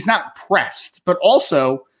 and he's not pressed. But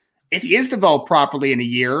also, if he is developed properly in a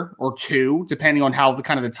year or two, depending on how the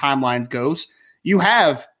timeline goes, you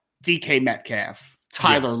have DK Metcalf,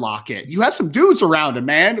 Tyler Lockett. You have some dudes around him,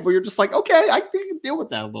 man, where you're just like, okay, I think I can deal with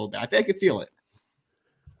that a little bit. I think I can feel it.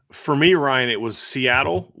 For me, Ryan, it was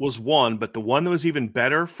Seattle was one, but the one that was even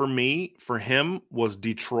better for him was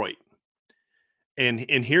Detroit. And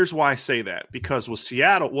here's why I say that, because with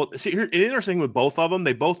Seattle, well, see, here's the interesting thing with both of them,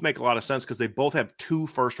 they both make a lot of sense because they both have 2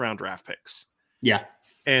 first-round draft picks. Yeah.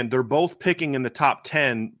 And they're both picking in the top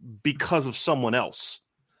 10 because of someone else.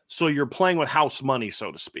 So you're playing with house money,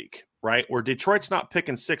 so to speak, right? Where Detroit's not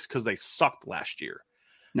picking 6 because they sucked last year.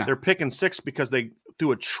 No. They're picking 6 because they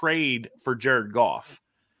do a trade for Jared Goff.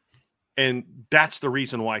 And that's the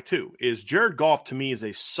reason why, too, is Jared Goff, to me, is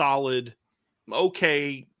a solid,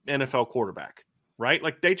 okay NFL quarterback, right?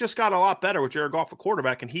 Like, they just got a lot better with Jared Goff, a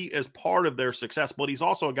quarterback, and he is part of their success. But he's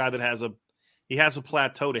also a guy that has a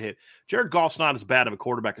plateau to hit. Jared Goff's not as bad of a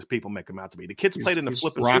quarterback as people make him out to be. The kid's played in the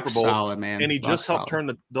flipping Super Bowl, solid, man. And he just helped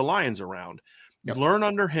turn the Lions around. Yep. Learn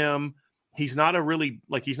under him. He's not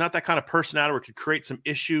he's not that kind of personality where it could create some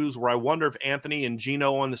issues where I wonder if Anthony and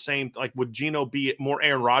Geno on the same, like, would Geno be more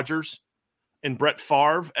Aaron Rodgers and Brett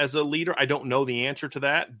Favre as a leader? I don't know the answer to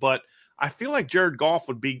that, but I feel like Jared Goff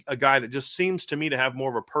would be a guy that just seems to me to have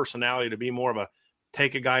more of a personality, to be more of a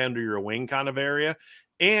take a guy under your wing kind of area.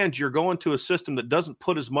 And you're going to a system that doesn't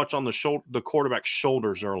put as much on the quarterback's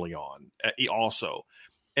shoulders early on also.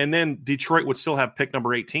 And then Detroit would still have pick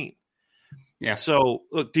number 18. Yeah. So,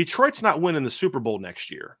 look, Detroit's not winning the Super Bowl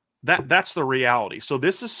next year. That's the reality. So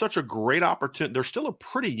this is such a great opportunity. They're still a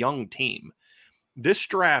pretty young team. This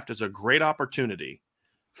draft is a great opportunity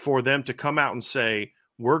for them to come out and say,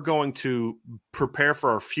 we're going to prepare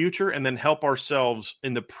for our future and then help ourselves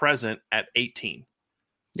in the present at 18.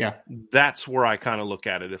 Yeah. That's where I kind of look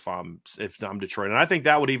at it if I'm Detroit. And I think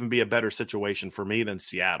that would even be a better situation for me than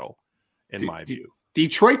Seattle, in my view.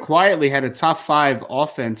 Detroit quietly had a top 5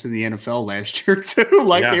 offense in the NFL last year too.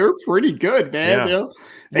 They were pretty good, man. Yeah.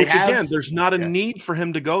 Again, there's not a need for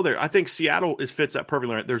him to go there. I think Seattle fits that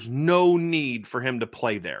perfectly right. There's no need for him to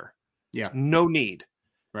play there. Yeah. No need.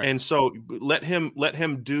 Right. And so let him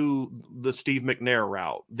do the Steve McNair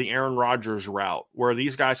route, the Aaron Rodgers route, where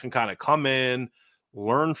these guys can kind of come in,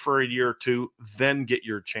 learn for a year or two, then get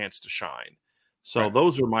your chance to shine. So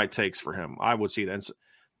those are my takes for him. I would see that.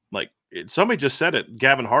 Somebody just said it.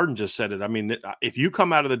 Gavin Harden just said it. I mean, if you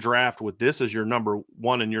come out of the draft with this as your number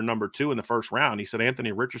 1 and your number 2 in the first round, he said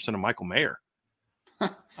Anthony Richardson and Michael Mayer.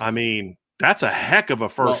 I mean, that's a heck of a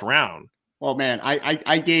first round. Well, man,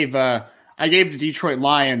 I gave the Detroit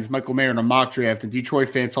Lions Michael Mayer in a mock draft, and Detroit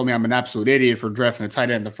fans told me I'm an absolute idiot for drafting a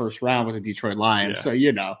tight end in the first round with the Detroit Lions. Yeah. So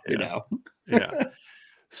you know. Yeah.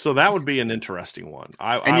 So that would be an interesting one.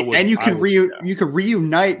 You could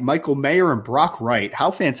reunite Michael Mayer and Brock Wright. How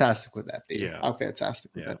fantastic would that be? Yeah. How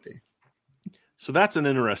fantastic would that be? So that's an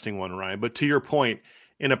interesting one, Ryan. But to your point,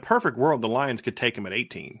 in a perfect world, the Lions could take him at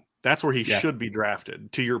 18. That's where he should be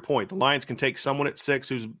drafted. To your point, the Lions can take someone at 6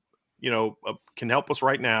 who's, can help us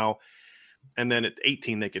right now. And then at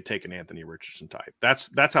 18, they could take an Anthony Richardson type.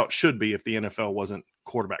 That's how it should be if the NFL wasn't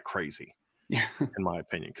quarterback crazy. Yeah, in my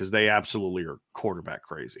opinion, because they absolutely are quarterback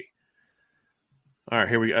crazy. All right,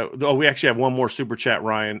 here we go. Oh, we actually have one more super chat,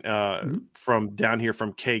 Ryan, from down here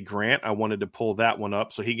from K Grant. I wanted to pull that one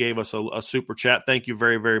up. So he gave us a super chat. Thank you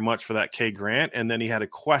very, very much for that, K Grant. And then he had a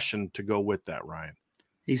question to go with that, Ryan.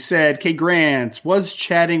 He said, K Grant was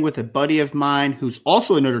chatting with a buddy of mine who's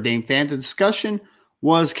also a Notre Dame fan. The discussion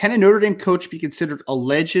was, can a Notre Dame coach be considered a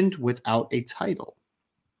legend without a title?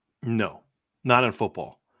 No, not in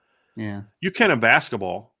football. Yeah. You can in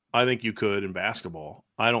basketball. I think you could in basketball.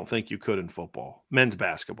 I don't think you could in football. Men's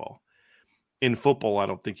basketball. In football, I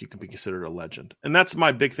don't think you can be considered a legend. And that's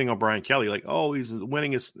my big thing on Brian Kelly. He's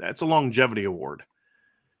winning. That's a longevity award.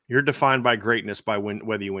 You're defined by greatness by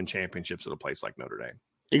whether you win championships at a place like Notre Dame.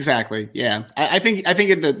 Exactly. Yeah. I think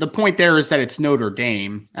the point there is that it's Notre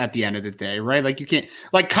Dame at the end of the day, right? You can't,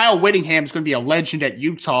 Kyle Whittingham's going to be a legend at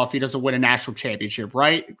Utah if he doesn't win a national championship,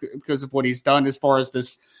 right? Because of what he's done as far as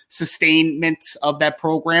this sustainment of that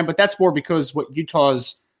program. But that's more because what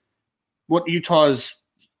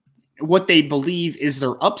they believe is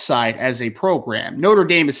their upside as a program. Notre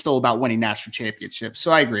Dame is still about winning national championships.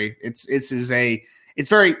 So I agree. It's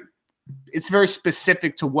very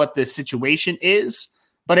specific to what the situation is.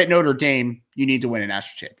 But at Notre Dame, you need to win a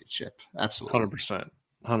national championship. Absolutely.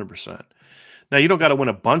 100%. Now, you don't got to win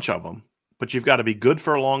a bunch of them, but you've got to be good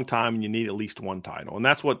for a long time, and you need at least one title. And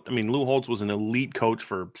that's Lou Holtz was an elite coach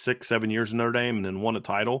for 6-7 years in Notre Dame and then won a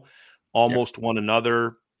title, almost won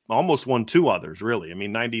 2 others, really.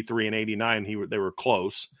 93 and 89, they were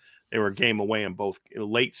close. They were a game away in both, a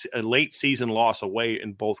late season loss away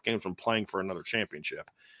in both games from playing for another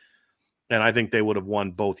championship. And I think they would have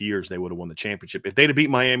won both years. They would have won the championship. If they'd have beat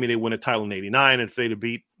Miami, they win a title in 89. And if they'd have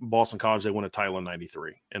beat Boston College, they win a title in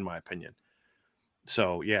 93, in my opinion.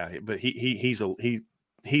 So, yeah, but he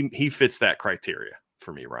fits that criteria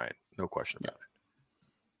for me, Ryan. No question about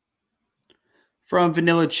it. From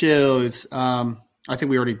Vanilla Chills, I think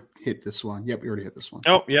we already hit this one. Yep, we already hit this one.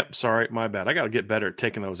 Oh, yep. Sorry, my bad. I got to get better at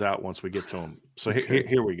taking those out once we get to them. So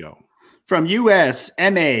here we go. From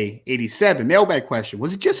USMA87, mailbag question.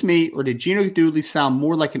 Was it just me, or did Gino Guidugli sound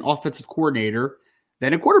more like an offensive coordinator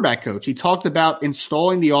than a quarterback coach? He talked about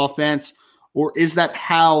installing the offense, or is that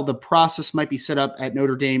how the process might be set up at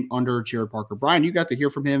Notre Dame under Jared Parker? Brian, you got to hear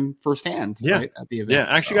from him firsthand, right, at the event. Yeah,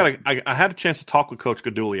 actually, I had a chance to talk with Coach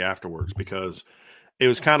Guidugli afterwards because it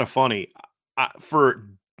was kind of funny. For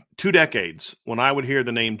 2 decades, when I would hear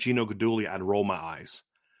the name Gino Guidugli, I'd roll my eyes.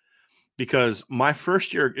 Because my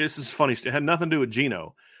first year, this is funny, it had nothing to do with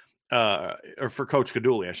Gino, or for Coach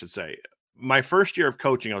Guidugli, I should say. My first year of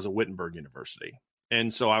coaching, I was at Wittenberg University.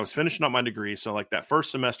 And so I was finishing up my degree. So that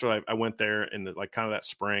first semester I went there in kind of that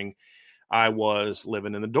spring, I was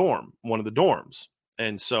living in the dorm, one of the dorms.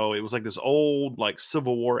 And so it was this old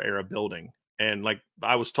Civil War era building. And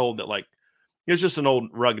I was told that it was just an old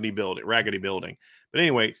raggedy building. But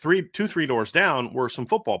anyway, 3 doors down were some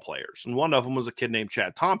football players. And one of them was a kid named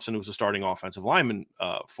Chad Thompson, who was a starting offensive lineman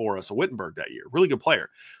for us at Wittenberg that year. Really good player.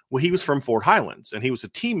 Well, he was from Fort Highlands, and he was a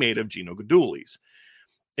teammate of Gino Guidugli's.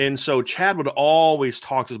 And so Chad would always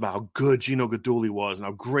talk to us about how good Gino Guidugli was and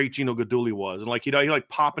how great Gino Guidugli was. And like, he like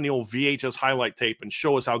popping the old VHS highlight tape and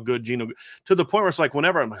show us how good to the point where it's like,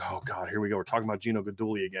 whenever I'm like, oh God, here we go. We're talking about Gino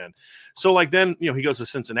Guidugli again. So like, then, he goes to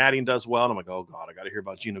Cincinnati and does well. And I'm like, oh God, I got to hear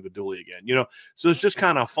about Gino Guidugli again, so it's just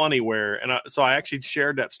kind of funny so I actually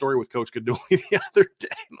shared that story with Coach Guidugli the other day.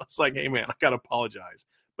 And I was like, hey man, I got to apologize,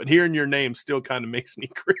 but hearing your name still kind of makes me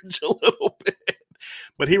cringe a little bit.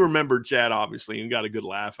 But he remembered Chad, obviously, and got a good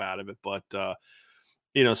laugh out of it. But, so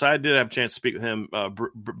I did have a chance to speak with him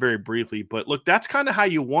very briefly. But, look, that's kind of how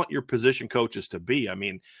you want your position coaches to be. I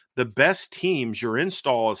mean, the best teams, your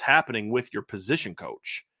install is happening with your position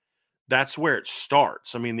coach. That's where it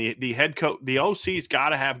starts. I mean, the head coach, the OC's got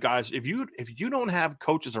to have guys. If you don't have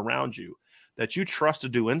coaches around you that you trust to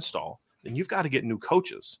do install, then you've got to get new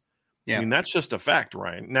coaches. Yeah. I mean, that's just a fact,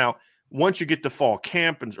 Ryan. Now, once you get to fall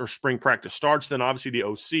camp or spring practice starts, then obviously the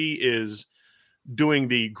OC is doing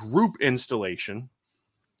the group installation,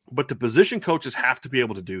 but the position coaches have to be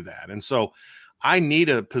able to do that. And so I need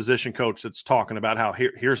a position coach that's talking about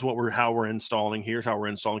here's how we're installing, here's how we're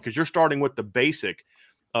installing, because you're starting with the basic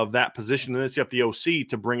of that position, and it's up the OC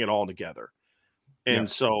to bring it all together. And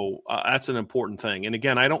so that's an important thing. And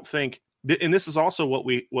again, I don't think, and this is also what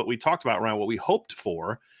we talked about, Ryan, what we hoped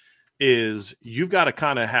for, is you've got to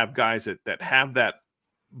kind of have guys that have that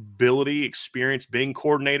ability, experience being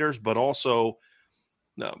coordinators, but also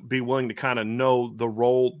be willing to kind of know the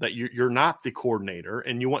role that you're not the coordinator.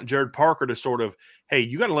 And you want Gerad Parker to sort of, hey,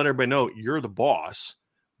 you got to let everybody know you're the boss,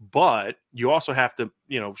 but you also have to,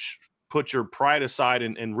 put your pride aside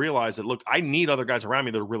and realize that, look, I need other guys around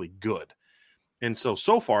me that are really good. And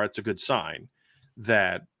so far it's a good sign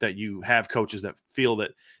that you have coaches that feel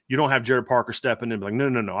that you don't have Gerad Parker stepping in and be like,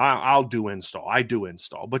 no, I'll do install. I do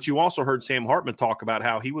install. But you also heard Sam Hartman talk about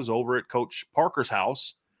how he was over at Coach Parker's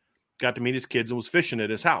house, got to meet his kids, and was fishing at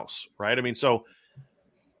his house, right? I mean, so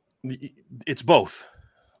it's both.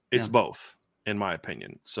 It's both, in my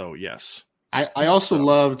opinion. So, yes. I also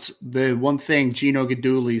loved the one thing Gino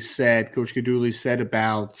Guidugli said, Coach Guidugli said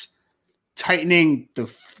about tightening the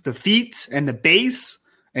feet and the base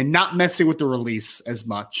and not messing with the release as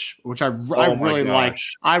much, which I really like.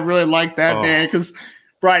 I really like that, man, because,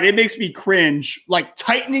 right, it makes me cringe. Like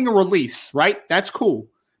tightening a release, right? That's cool.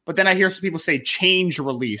 But then I hear some people say change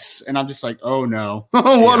release, and I'm just like, oh, no.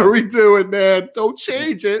 What are we doing, man? Don't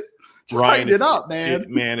change it. Just Ryan, tighten it up,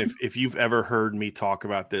 man. If you've ever heard me talk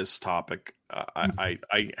about this topic, I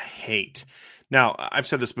hate. Now, I've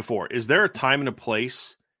said this before. Is there a time and a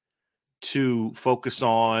place to focus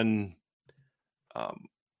on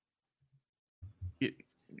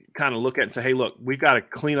kind of look at and say, hey, look, we've got to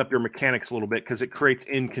clean up your mechanics a little bit because it creates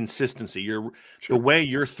inconsistency. The way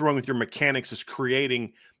you're throwing with your mechanics is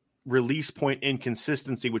creating release point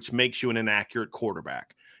inconsistency, which makes you an inaccurate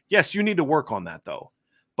quarterback. Yes, you need to work on that, though.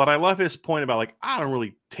 But I love his point about, like, I don't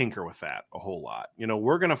really tinker with that a whole lot.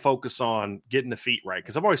 We're going to focus on getting the feet right.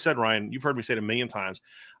 Because I've always said, Ryan, you've heard me say it a million times,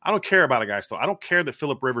 I don't care about a guy's throw. I don't care that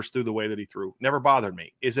Phillip Rivers threw the way that he threw. Never bothered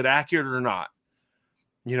me. Is it accurate or not?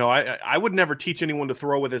 I would never teach anyone to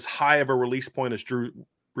throw with as high of a release point as Drew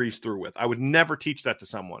Brees threw with. I would never teach that to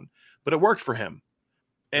someone. But it worked for him.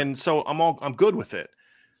 And so I'm good with it.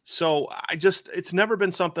 So it's never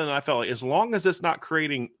been something that I felt like, as long as it's not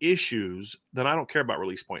creating issues, then I don't care about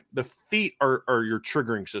release point. The feet are your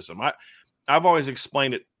triggering system. I've always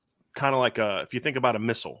explained it kind of like if you think about a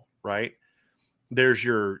missile, right? There's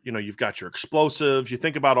you've got your explosives. You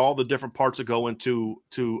think about all the different parts that go into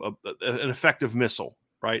an effective missile,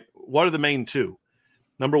 right? What are the main two?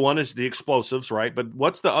 Number one is the explosives, right? But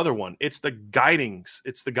what's the other one? It's the guidance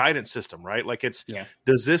system, right? Like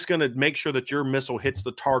does this going to make sure that your missile hits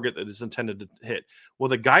the target that it's intended to hit? Well,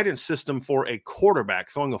 the guidance system for a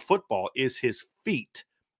quarterback throwing a football is his feet,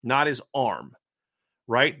 not his arm,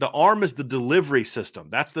 right? The arm is the delivery system.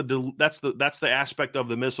 That's the aspect of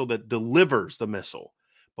the missile that delivers the missile.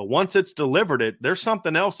 But once it's delivered there's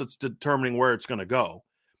something else that's determining where it's going to go,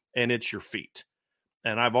 and it's your feet.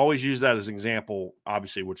 And I've always used that as an example,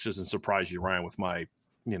 obviously, which doesn't surprise you, Ryan, with my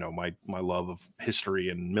love of history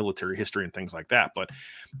and military history and things like that. But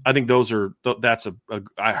I think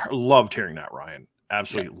I loved hearing that, Ryan.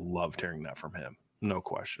 Absolutely loved hearing that from him. No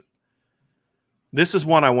question. This is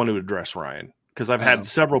one I want to address, Ryan, because I've had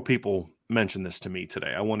several people mention this to me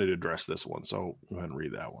today. I wanted to address this one. So go ahead and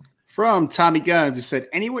read that one. From Tommy Gunn, who said,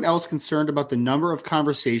 anyone else concerned about the number of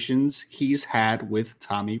conversations he's had with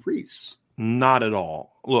Tommy Rees? Not at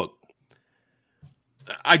all. Look,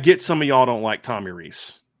 I get some of y'all don't like Tommy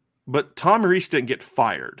Rees, but Tommy Rees didn't get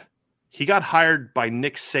fired. He got hired by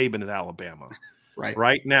Nick Saban at Alabama. Right.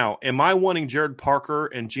 Right now, am I wanting Gerad Parker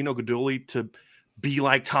and Gino Guidugli be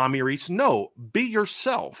like Tommy Rees. No, be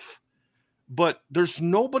yourself. But there's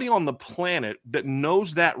nobody on the planet that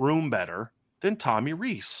knows that room better than Tommy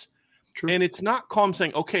Rees. True. And it's not calm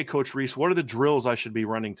saying, okay, Coach Rees, what are the drills I should be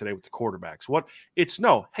running today with the quarterbacks?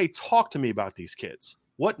 Hey, talk to me about these kids.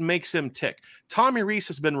 What makes him tick? Tommy Rees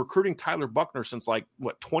has been recruiting Tyler Buckner since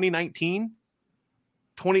 2019?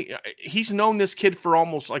 He's known this kid for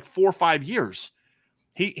almost 4 or 5 years.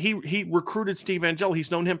 He recruited Steve Angelo.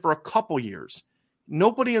 He's known him for a couple years.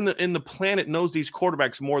 Nobody in the planet knows these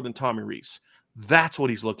quarterbacks more than Tommy Rees. That's what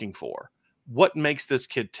he's looking for. What makes this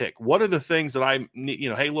kid tick? What are the things that I need?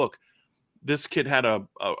 Hey, look, this kid had a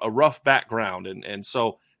rough background. And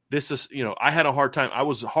so this is, I had a hard time. I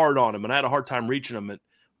was hard on him and I had a hard time reaching him. And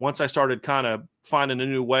once I started kind of finding a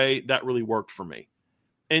new way, that really worked for me.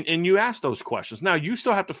 And you ask those questions. Now, you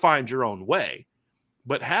still have to find your own way,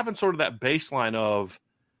 but having sort of that baseline of,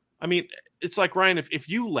 it's like, Ryan, if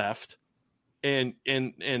you left and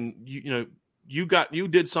you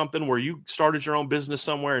did something where you started your own business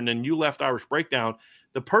somewhere and then you left Irish Breakdown,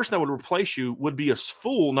 the person that would replace you would be a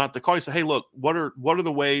fool not to call you and say, hey, look, what are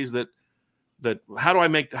the ways that how do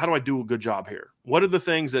I do a good job here? What are the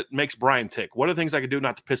things that makes Brian tick? What are the things I can do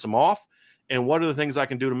not to piss him off? And what are the things I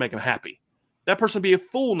can do to make him happy? That person would be a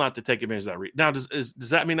fool not to take advantage of that. Now, does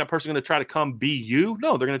that mean that person going to try to come be you?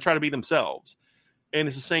 No, they're going to try to be themselves. And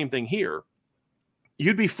it's the same thing here.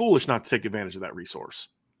 You'd be foolish not to take advantage of that resource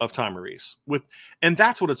of Tommy Rees. And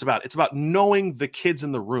that's what it's about. It's about knowing the kids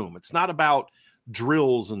in the room. It's not about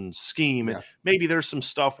drills and scheme. Yeah. And maybe there's some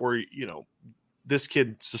stuff where, this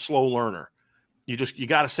kid's a slow learner. You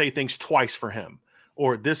got to say things twice for him.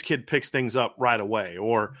 Or this kid picks things up right away.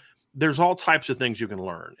 Or there's all types of things you can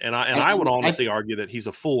learn. And I would honestly argue that he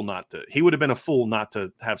would have been a fool not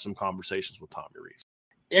to have some conversations with Tommy Rees.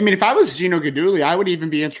 If I was Gino Guidugli, I would even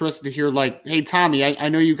be interested to hear hey, Tommy, I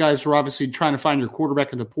know you guys were obviously trying to find your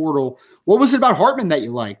quarterback in the portal. What was it about Hartman that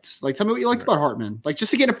you liked? Tell me what you liked about Hartman.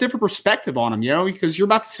 Just to get a different perspective on him, because you're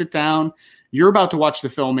about to sit down, you're about to watch the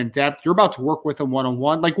film in depth, you're about to work with him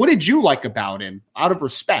one-on-one. What did you like about him out of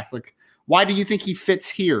respect? Why do you think he fits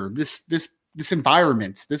here? This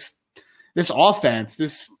environment, this offense,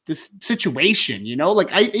 this situation,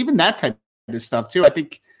 even that type of stuff too, I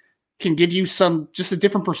think can give you just a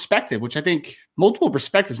different perspective, which I think multiple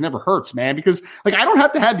perspectives never hurts, man, because I don't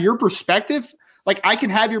have to have your perspective. I can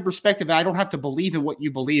have your perspective and I don't have to believe in what you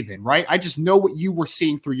believe in, right? I just know what you were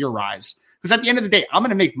seeing through your eyes. Because at the end of the day, I'm going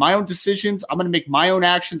to make my own decisions. I'm going to make my own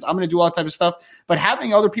actions. I'm going to do all that type of stuff. But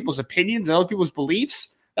having other people's opinions and other people's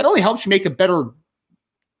beliefs, that only helps you make a better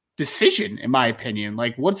decision, in my opinion.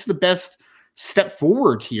 What's the best step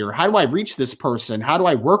forward here? How do I reach this person? How do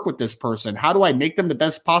I work with this person? How do I make them the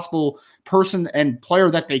best possible person and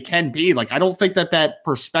player that they can be? I don't think that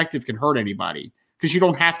perspective can hurt anybody, because you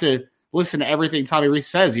don't have to listen to everything Tommy Rees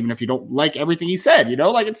says, even if you don't like everything he said,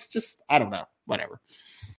 it's just, I don't know, whatever.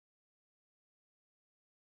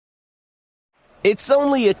 It's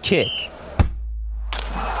only a kick,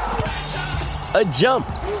 a jump,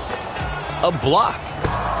 a block.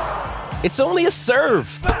 It's only a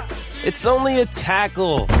serve. It's only a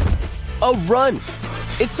tackle, a run.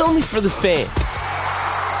 It's only for the fans.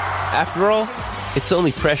 After all, it's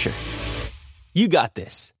only pressure. You got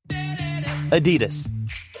this. Adidas.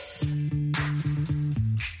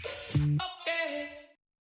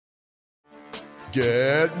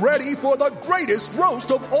 Get ready for the greatest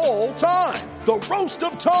roast of all time. The Roast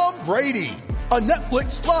of Tom Brady. A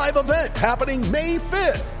Netflix live event happening May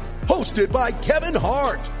 5th. Hosted by Kevin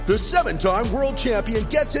Hart, the 7-time world champion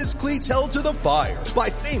gets his cleats held to the fire by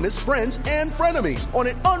famous friends and frenemies on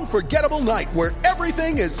an unforgettable night where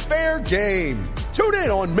everything is fair game. Tune in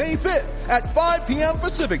on May 5th at 5 p.m.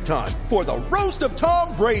 Pacific time for the Roast of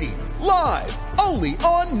Tom Brady, live only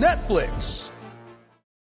on Netflix.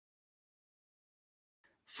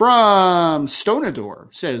 From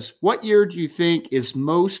Stonador says, what year do you think is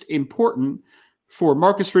most important for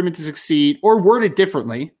Marcus Freeman to succeed, or worded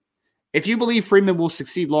differently? If you believe Freeman will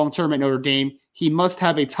succeed long-term at Notre Dame, he must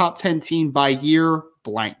have a top 10 team by year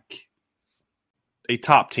blank. A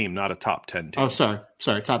top team, not a top 10 team. Oh, sorry.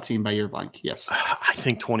 Top team by year blank. Yes. I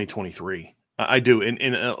think 2023. I do.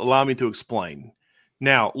 And allow me to explain.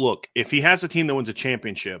 Now, look, if he has a team that wins a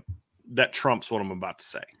championship, that trumps what I'm about to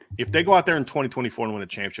say. If they go out there in 2024 and win a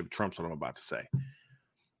championship, it trumps what I'm about to say.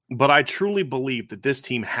 But I truly believe that this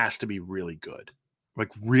team has to be really good.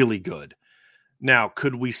 Really good. Now,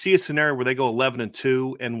 could we see a scenario where they go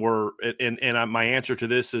 11-2 and my answer to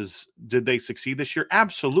this is, did they succeed this year?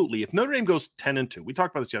 Absolutely. If Notre Dame goes 10-2, we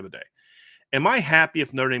talked about this the other day. Am I happy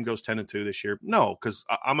if Notre Dame goes 10-2 this year? No, because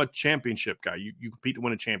I'm a championship guy. You compete to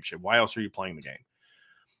win a championship. Why else are you playing the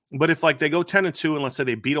game? But if like they go 10-2 and let's say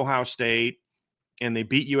they beat Ohio State and they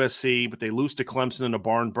beat USC, but they lose to Clemson in a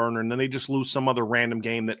barn burner, and then they just lose some other random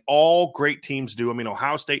game that all great teams do. I mean,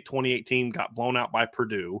 Ohio State 2018 got blown out by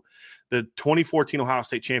Purdue. The 2014 Ohio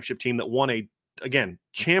State championship team that won again,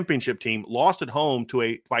 championship team lost at home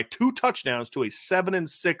by 2 touchdowns to a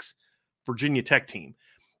 7-6 Virginia Tech team.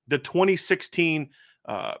 The 2016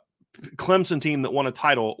 Clemson team that won a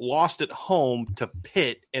title lost at home to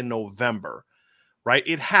Pitt in November, right?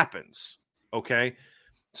 It happens, okay?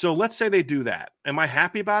 So let's say they do that. Am I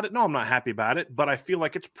happy about it? No, I'm not happy about it, but I feel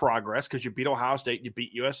like it's progress because you beat Ohio State, you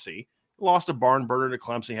beat USC, lost a barn burner to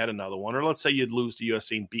Clemson, you had another one, or let's say you'd lose to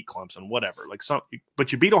USC and beat Clemson, whatever.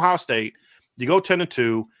 But you beat Ohio State, you go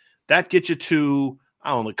 10-2, that gets you to,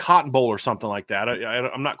 I don't know, the Cotton Bowl or something like that.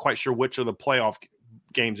 I'm not quite sure which are the playoff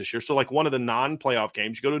games this year. So like one of the non-playoff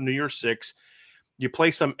games, you go to New Year's 6, you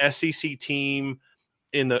play some SEC team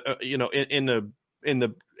in the in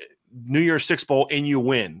the New Year's 6 bowl and you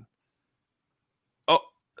win. Oh,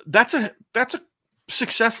 that's a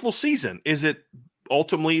successful season. Is it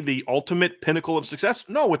ultimately the ultimate pinnacle of success?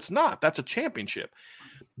 No, it's not. That's a championship.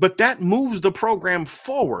 But that moves the program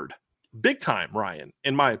forward big time, Ryan,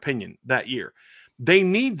 in my opinion, that year. They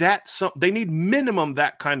need they need minimum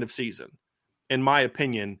that kind of season, in my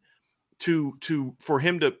opinion, for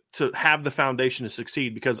him to have the foundation to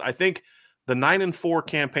succeed, because I think the 9-4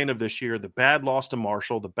 campaign of this year, the bad loss to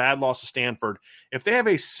Marshall, the bad loss to Stanford, if they have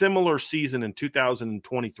a similar season in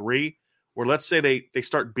 2023, where let's say they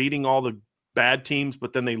start beating all the bad teams,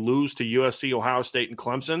 but then they lose to USC, Ohio State, and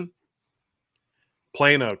Clemson,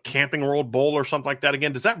 playing a Camping World Bowl or something like that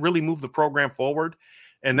again, does that really move the program forward?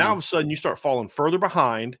 And now all of a sudden you start falling further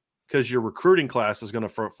behind because your recruiting class is going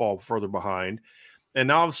to fall further behind. And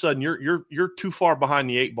now all of a sudden you're too far behind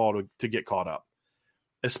the 8 ball to get caught up,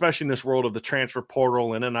 especially in this world of the transfer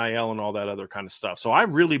portal and NIL and all that other kind of stuff. So I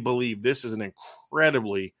really believe this is an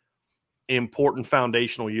incredibly important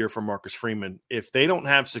foundational year for Marcus Freeman. If they don't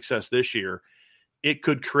have success this year, it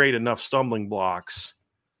could create enough stumbling blocks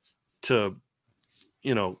to,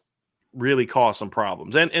 really cause some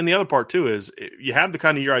problems. And the other part too is you have the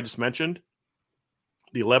kind of year I just mentioned,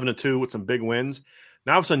 the 11-2 with some big wins.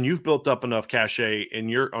 Now all of a sudden you've built up enough cachet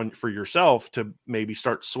for yourself to maybe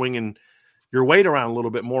start swinging your weight around a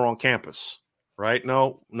little bit more on campus, right?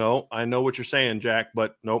 No, I know what you're saying, Jack,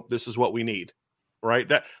 but nope, this is what we need,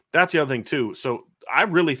 right? That's the other thing too. So I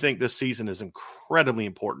really think this season is incredibly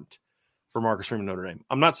important for Marcus Freeman Notre Dame.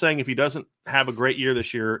 I'm not saying if he doesn't have a great year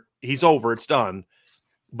this year, he's over, it's done,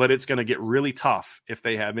 but it's going to get really tough if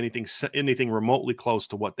they have anything remotely close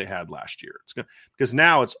to what they had last year. Because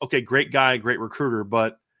now it's, okay, great guy, great recruiter,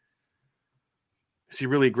 but is he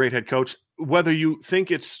really a great head coach? Whether you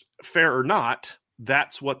think it's fair or not,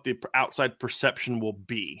 that's what the outside perception will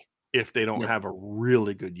be if they don't have a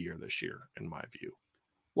really good year this year, in my view.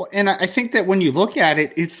 Well, and I think that when you look at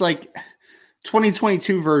it, it's like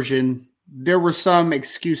 2022 version, there were some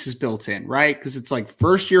excuses built in, right? Because it's like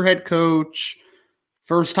first-year head coach,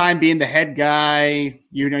 first time being the head guy,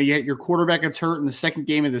 you had your quarterback gets hurt in the second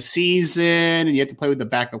game of the season, and you have to play with the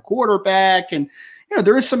backup quarterback. And,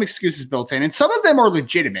 there is some excuses built in, and some of them are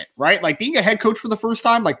legitimate, right? Like being a head coach for the first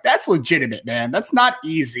time, like that's legitimate, man. That's not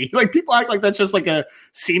easy. Like people act like that's just like a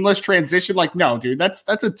seamless transition. Like, no, dude, that's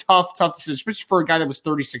a tough decision, especially for a guy that was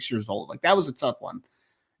 36 years old. Like that was a tough one.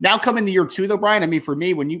 Now coming to year 2 though, Brian, I mean, for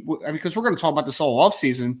me, because we're going to talk about this all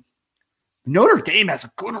offseason, Notre Dame has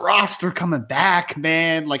a good roster coming back,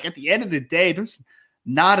 man. Like at the end of the day, there's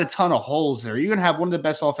not a ton of holes there. You're going to have one of the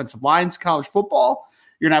best offensive lines in college football.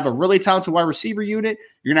 You're going to have a really talented wide receiver unit.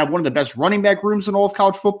 You're going to have one of the best running back rooms in all of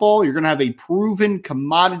college football. You're going to have a proven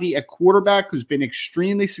commodity at quarterback who's been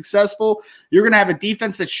extremely successful. You're going to have a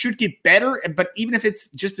defense that should get better, but even if it's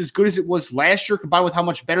just as good as it was last year, combined with how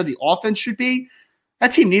much better the offense should be,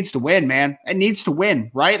 that team needs to win, man. It needs to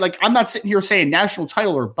win, right? Like I'm not sitting here saying national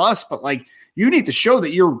title or bust, but like you need to show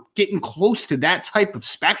that you're getting close to that type of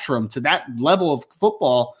spectrum, to that level of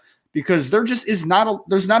football, because there just is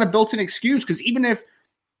there's not a built-in excuse. Because even if,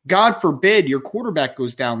 God forbid, your quarterback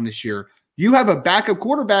goes down this year, you have a backup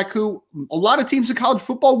quarterback who a lot of teams in college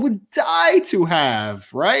football would die to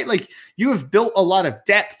have, right? Like you have built a lot of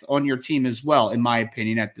depth on your team as well, in my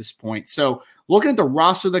opinion, at this point. So looking at the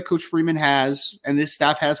roster that Coach Freeman has and this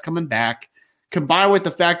staff has coming back, combined with the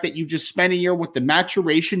fact that you just spent a year with the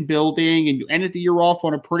maturation building and you ended the year off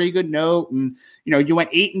on a pretty good note, and you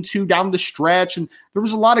went 8-2 down the stretch, and there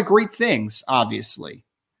was a lot of great things, obviously.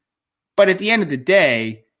 But at the end of the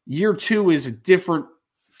day, year 2 is a different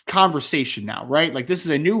conversation now, right? Like this is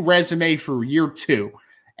a new resume for year 2.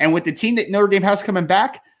 And with the team that Notre Dame has coming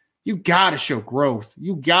back, You got to show growth.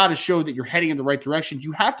 You got to show that you're heading in the right direction.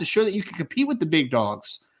 You have to show that you can compete with the big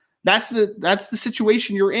dogs. That's the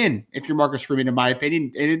situation you're in if you're Marcus Freeman, in my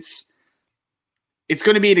opinion. And it's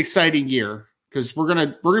going to be an exciting year because we're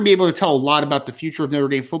gonna be able to tell a lot about the future of Notre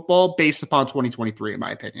Dame football based upon 2023, in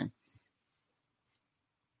my opinion.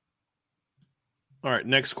 All right,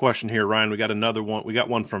 next question here, Ryan. We got another one. We got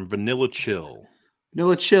one from Vanilla Chill.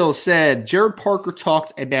 Vanilla Chill said, Jared Parker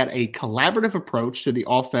talked about a collaborative approach to the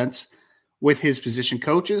offense with his position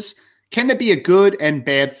coaches. Can that be a good and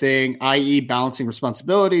bad thing, i.e. balancing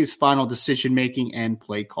responsibilities, final decision-making, and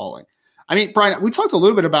play calling? I mean, Brian, we talked a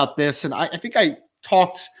little bit about this, and I think I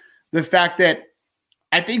talked the fact that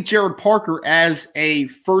I think Jared Parker, as a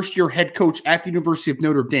first-year head coach at the University of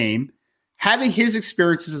Notre Dame, having his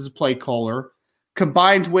experiences as a play caller,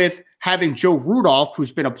 combined with having Joe Rudolph,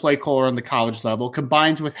 who's been a play caller on the college level,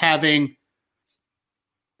 combined with having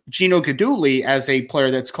Gino Guidugli as a player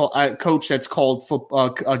that's called a coach that's called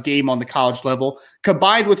a game on the college level,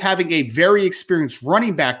 combined with having a very experienced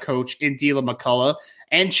running back coach in Dylan McCullough,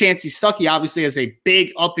 and Chancey Stuckey, obviously as a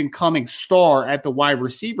big up and coming star at the wide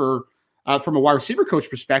receiver from a wide receiver coach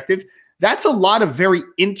perspective. That's a lot of very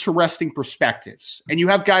interesting perspectives. And you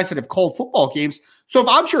have guys that have called football games. So if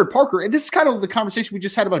I'm Jared Parker, and this is kind of the conversation we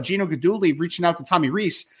just had about Gino Guidugli reaching out to Tommy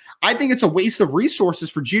Rees, I think it's a waste of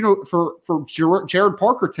resources for Jared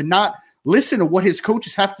Parker to not listen to what his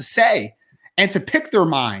coaches have to say and to pick their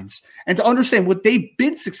minds and to understand what they've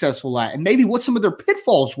been successful at and maybe what some of their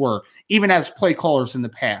pitfalls were, even as play callers in the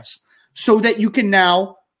past, so that you can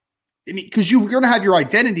now, I mean, because you're going to have your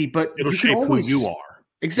identity, but it'll you shape can always, who you are.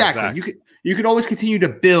 Exactly. You can always continue to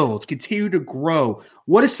build, continue to grow.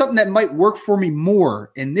 What is something that might work for me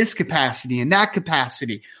more in this capacity, in that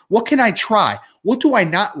capacity? What can I try? What do I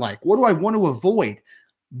not like? What do I want to avoid?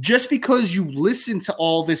 Just because you listen to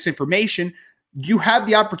all this information, you have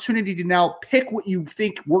the opportunity to now pick what you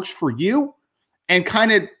think works for you and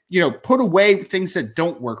kind of, put away things that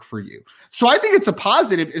don't work for you. So I think it's a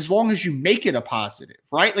positive as long as you make it a positive,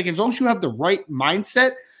 right? Like as long as you have the right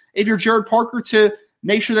mindset, if you're Jared Parker, to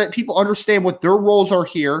make sure that people understand what their roles are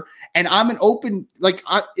here. And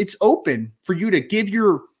it's open for you to give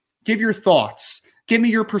your thoughts, give me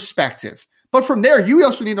your perspective. But from there, you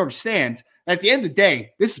also need to understand that at the end of the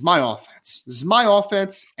day, this is my offense. This is my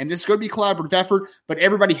offense, and this is going to be a collaborative effort, but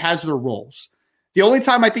everybody has their roles. The only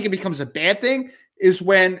time I think it becomes a bad thing is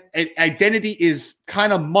when an identity is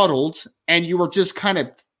kind of muddled and you are just kind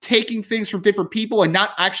of taking things from different people and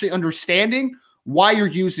not actually understanding why you're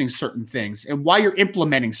using certain things and why you're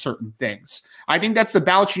implementing certain things. I think that's the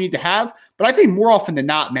balance you need to have. But I think more often than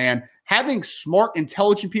not, man, having smart,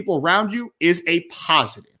 intelligent people around you is a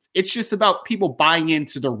positive. It's just about people buying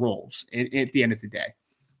into the roles at the end of the day.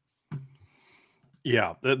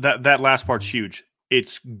 Yeah, that last part's huge.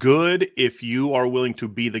 It's good if you are willing to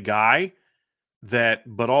be the guy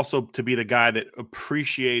but also to be the guy that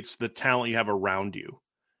appreciates the talent you have around you.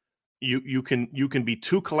 You can be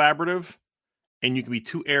too collaborative, and you can be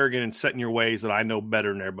too arrogant and set in your ways that I know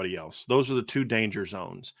better than everybody else. Those are the two danger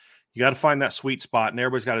zones. You got to find that sweet spot, and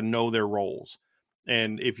everybody's got to know their roles.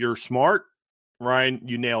 And if you're smart, Ryan,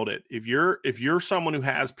 you nailed it. If you're someone who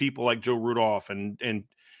has people like Joe Rudolph and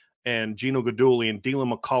Gino Guidugli and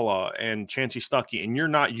Dylan McCullough and Chancey Stuckey, and you're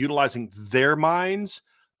not utilizing their minds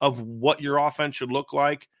of what your offense should look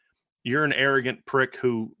like, you're an arrogant prick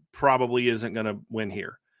who probably isn't going to win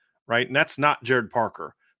here, right? And that's not Jared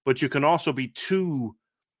Parker. But you can also be too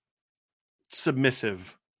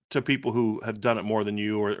submissive to people who have done it more than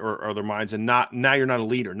you or other minds, and now you're not a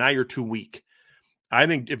leader. Now you're too weak. I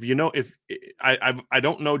think I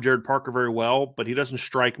don't know Jared Parker very well, but he doesn't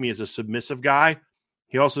strike me as a submissive guy.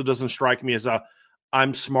 He also doesn't strike me as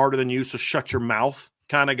I'm smarter than you, so shut your mouth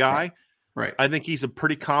kind of guy. Right. I think he's a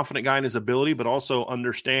pretty confident guy in his ability, but also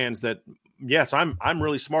understands that, yes, I'm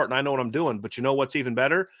really smart and I know what I'm doing. But you know what's even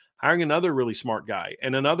better? Hiring another really smart guy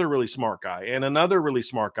and another really smart guy and another really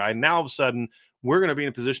smart guy. And now all of a sudden, we're going to be in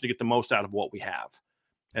a position to get the most out of what we have.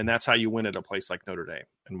 And that's how you win at a place like Notre Dame,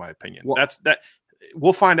 in my opinion. Well,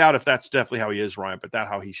 we'll find out if that's definitely how he is, Ryan, but that's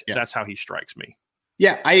how he strikes me.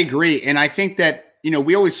 Yeah, I agree. And I think that,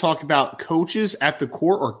 we always talk about coaches at the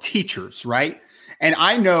core or teachers, right? And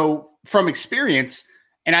I know from experience,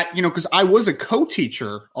 and because I was a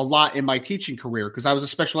co-teacher a lot in my teaching career because I was a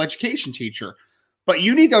special education teacher. But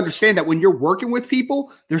you need to understand that when you're working with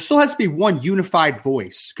people, there still has to be one unified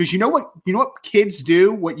voice. Because you know what kids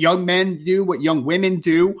do, what young men do, what young women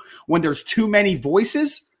do when there's too many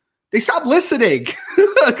voices? They stop listening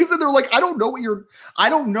because then they're like, I don't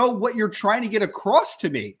know what you're trying to get across to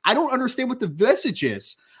me. I don't understand what the message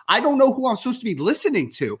is. I don't know who I'm supposed to be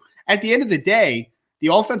listening to. At the end of the day,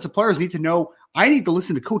 the offensive players need to know, I need to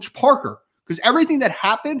listen to Coach Parker, because everything that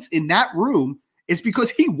happens in that room is because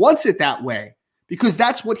he wants it that way, because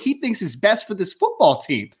that's what he thinks is best for this football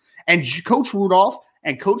team. And Coach Rudolph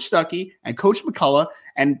and Coach Stuckey and Coach McCullough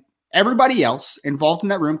and everybody else involved in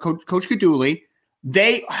that room, Coach Gaduli,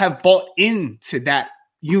 they have bought into that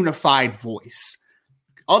unified voice.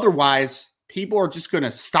 Otherwise, people are just going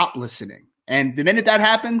to stop listening. And the minute that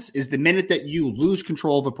happens is the minute that you lose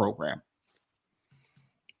control of a program.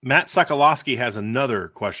 Matt Sokolowski has another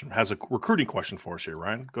question, has a recruiting question for us here,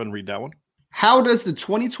 Ryan. Go ahead and read that one. How does the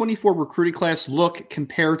 2024 recruiting class look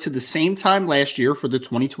compared to the same time last year for the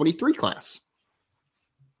 2023 class?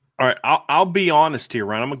 All right, I'll be honest here,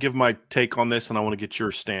 Ryan. I'm going to give my take on this, and I want to get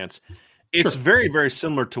your stance. It's very, very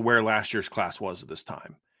similar to where last year's class was at this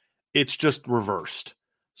time. It's just reversed.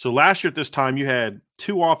 So last year at this time, you had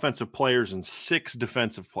 2 offensive players and 6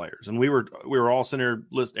 defensive players. And we were all sitting there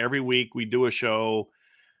list every week. We do a show,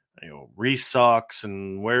 Reese sucks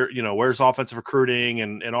and where's offensive recruiting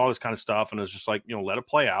and all this kind of stuff. And it was just like, let it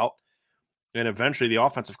play out. And eventually the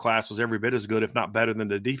offensive class was every bit as good, if not better than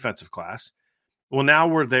the defensive class. Well, now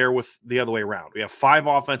we're there with the other way around. We have 5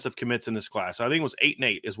 offensive commits in this class. I think it was 8 and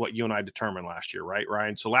 8 is what you and I determined last year, right,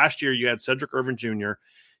 Ryan? So last year you had Cedric Irvin Jr.,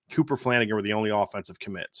 Cooper Flanagan were the only offensive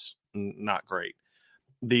commits. Not great.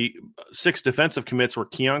 The 6 defensive commits were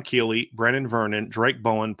Keon Keeley, Brennan Vernon, Drake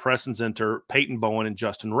Bowen, Preston Zinter, Peyton Bowen, and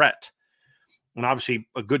Justin Rhett. And obviously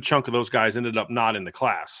a good chunk of those guys ended up not in the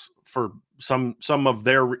class for some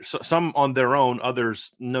on their own,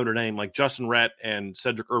 others Notre Dame, like Justin Rhett and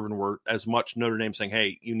Cedric Irvin were as much Notre Dame saying,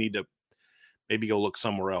 hey, you need to maybe go look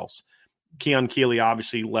somewhere else. Keon Keeley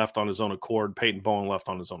obviously left on his own accord. Peyton Bowen left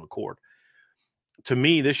on his own accord. To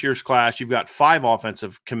me, this year's class, you've got 5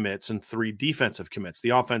 offensive commits and 3 defensive commits.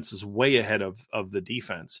 The offense is way ahead of the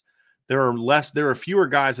defense. There are fewer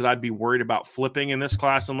guys that I'd be worried about flipping in this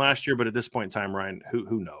class than last year, but at this point in time, Ryan,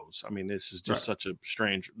 who knows? I mean, this is just such a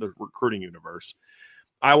strange recruiting universe.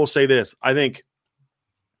 I will say this. I think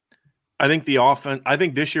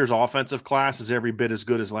this year's offensive class is every bit as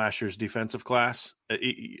good as last year's defensive class.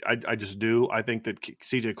 I just do. I think that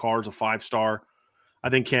CJ Carr is a 5-star. I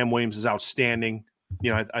think Cam Williams is outstanding.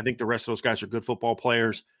 I think the rest of those guys are good football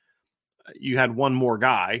players. You had one more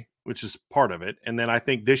guy, which is part of it. And then I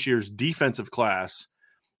think this year's defensive class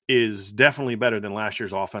is definitely better than last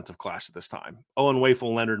year's offensive class at this time. Owen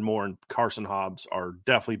Wafel, Leonard Moore, and Carson Hobbs are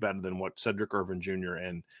definitely better than what Cedric Irvin Jr.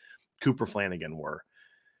 and Cooper Flanagan were.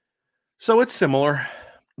 So it's similar.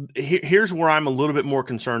 Here's where I'm a little bit more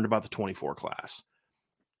concerned about the 24 class.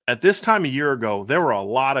 At this time a year ago, there were a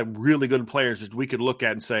lot of really good players that we could look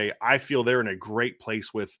at and say, I feel they're in a great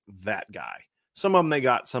place with that guy. Some of them they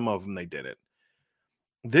got, some of them they didn't.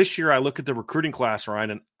 This year, I look at the recruiting class,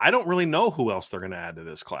 Ryan, and I don't really know who else they're going to add to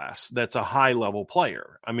this class that's a high-level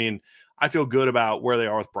player. I mean, I feel good about where they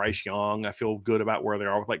are with Bryce Young. I feel good about where they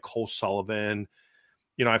are with, like, Cole Sullivan.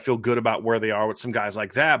 I feel good about where they are with some guys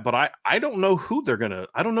like that, but I don't know who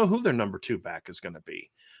I don't know who their number 2 back is going to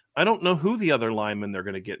be. I don't know who the other linemen they're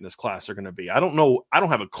going to get in this class are going to be. I don't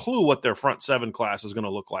have a clue what their front 7 class is going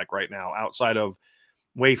to look like right now outside of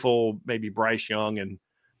Wafel, maybe Bryce Young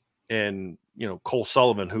and Cole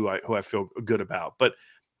Sullivan, who I feel good about. But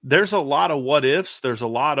there's a lot of what ifs. There's a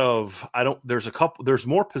lot of there's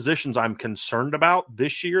more positions I'm concerned about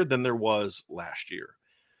this year than there was last year.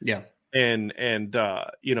 Yeah. And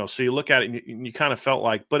so you look at it and you kind of felt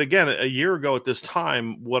like, but again, a year ago at this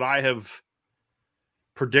time, would I have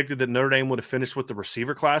predicted that Notre Dame would have finished with the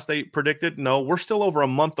receiver class they predicted? No, we're still over a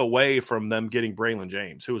month away from them getting Braylon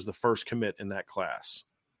James, who was the first commit in that class.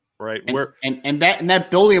 Right. And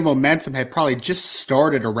that building of momentum had probably just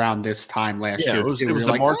started around this time last year. It was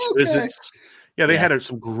the March visits. Yeah, they had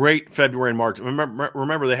some great February and March.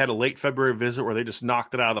 Remember, they had a late February visit where they just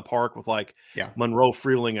knocked it out of the park with Monroe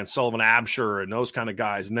Freeling and Sullivan Absher and those kind of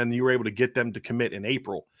guys. And then you were able to get them to commit in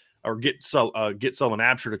April, or get Sullivan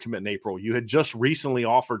Absher to commit in April. You had just recently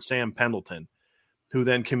offered Sam Pendleton, who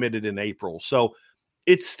then committed in April. So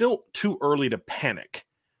it's still too early to panic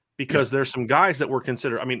because there's some guys that were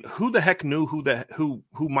considered. I mean, who the heck knew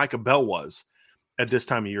who Micah Bell was at this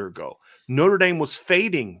time a year ago? Notre Dame was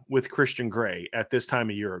fading with Christian Gray at this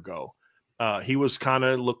time a year ago. He was kind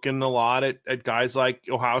of looking a lot at guys like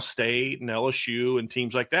Ohio State and LSU and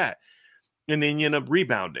teams like that. And then you end up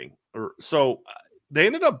rebounding. So they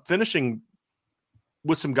ended up finishing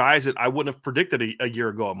with some guys that I wouldn't have predicted a year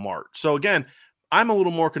ago in March. So again, I'm a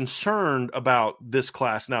little more concerned about this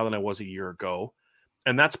class now than I was a year ago.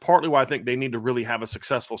 And that's partly why I think they need to really have a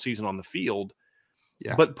successful season on the field.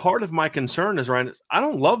 Yeah. But part of my concern is, Ryan, I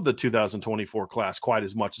don't love the 2024 class quite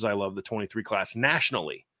as much as I love the 23 class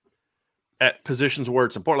nationally. at positions where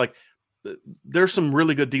it's important. Like there's some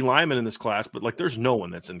really good D linemen in this class, but like there's no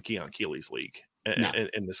one that's in Keon Keeley's league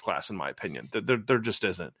in this class, in my opinion. There just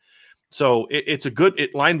isn't. So it's a good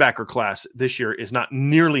linebacker class this year is not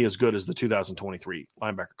nearly as good as the 2023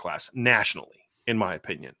 linebacker class nationally, in my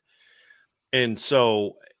opinion. And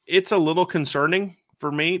so it's a little concerning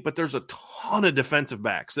for me, but there's a ton of defensive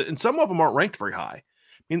backs, and some of them aren't ranked very high.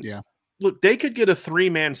 I mean, look, they could get a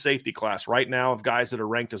 3-man safety class right now of guys that are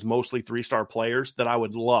ranked as mostly 3-star players that I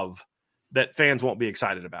would love, that fans won't be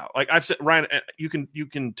excited about. Like I've said, Ryan, you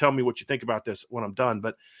can tell me what you think about this when I'm done,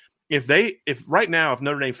 but if right now, if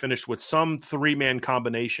Notre Dame finished with some 3-man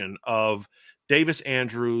combination of Davis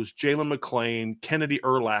Andrews, Jalen McClain, Kennedy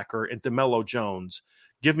Urlacher, and DeMello Jones,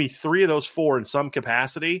 give me 3 of those 4 in some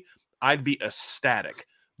capacity, I'd be ecstatic.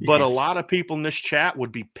 But a lot of people in this chat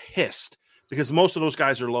would be pissed because most of those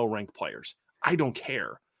guys are low-ranked players. I don't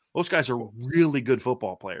care. Those guys are really good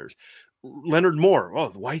football players. Leonard Moore,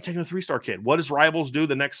 why are you taking a 3-star kid? What does Rivals do?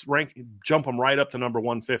 The next rank, jump him right up to number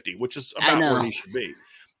 150, which is about where he should be.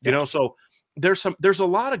 You know, so there's a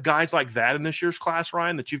lot of guys like that in this year's class,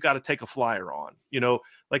 Ryan, that you've got to take a flyer on. You know,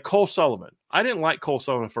 like Cole Sullivan. I didn't like Cole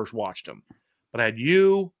Sullivan when I first watched him, but I had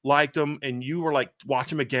you liked him, and you were like,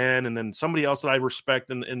 watch him again. And then somebody else that I respect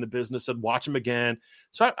in the business said, watch him again.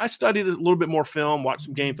 So I studied a little bit more film, watched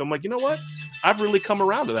some game film. Like, you know what? I've really come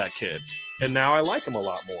around to that kid, and now I like him a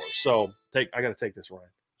lot more. So I got to take this, Ryan.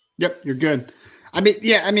 Yep, you're good.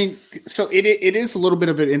 So it is a little bit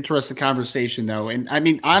of an interesting conversation, though. And I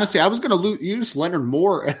mean, honestly, I was going to use Leonard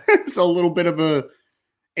Moore as a little bit of a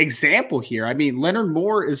example here. I mean, Leonard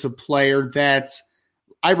Moore is a player that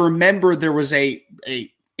I remember there was a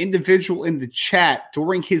individual in the chat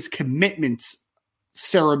during his commitment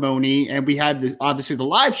ceremony, and we had obviously the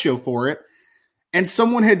live show for it. And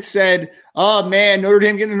someone had said, "Oh man, Notre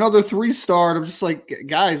Dame getting another 3-star." And I'm just like,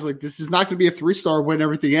 guys, like this is not going to be a 3-star when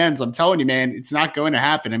everything ends. I'm telling you, man, it's not going to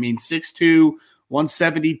happen. I mean, 6'2",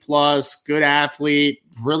 170 plus, good athlete,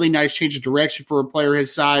 really nice change of direction for a player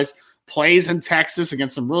his size. Plays in Texas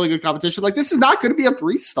against some really good competition. Like this is not going to be a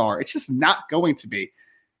 3-star. It's just not going to be.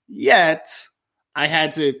 Yet I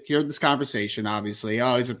had to hear this conversation. Obviously,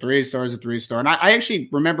 he's a 3-star, he's a 3-star, and I actually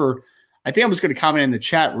remember. I think I was going to comment in the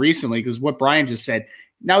chat recently because what Brian just said.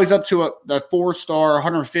 Now he's up to the 4-star,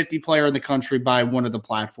 150 player in the country by one of the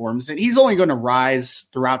platforms, and he's only going to rise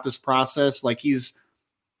throughout this process. Like he's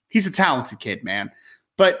a talented kid, man.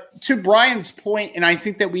 But to Brian's point, and I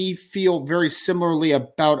think that we feel very similarly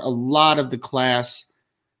about a lot of the class,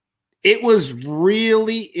 it was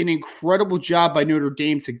really an incredible job by Notre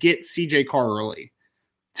Dame to get CJ Carr early,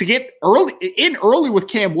 to get early with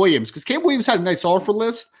Cam Williams, because Cam Williams had a nice offer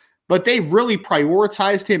list. But they really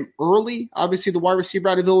prioritized him early, obviously the wide receiver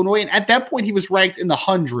out of Illinois. And at that point, he was ranked in the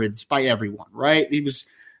hundreds by everyone, right? He was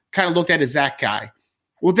kind of looked at as that guy.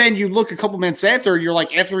 Well, then you look a couple minutes after, you're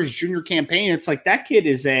like, after his junior campaign, it's like that kid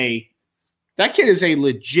is a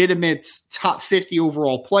legitimate top 50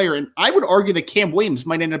 overall player. And I would argue that Cam Williams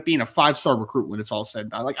might end up being a 5-star recruit when it's all said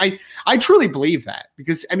and done. Like I truly believe that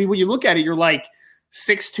because, I mean, when you look at it, you're like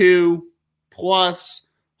 6'2" plus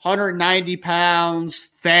 190 pounds,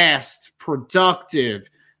 fast, productive,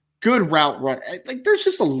 good route run. Like there's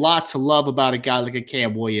just a lot to love about a guy like a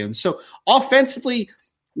Cam Williams. So offensively,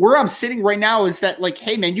 where I'm sitting right now is that like,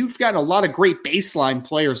 hey man, you've got a lot of great baseline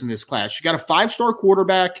players in this class. You got a 5-star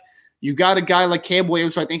quarterback. You got a guy like Cam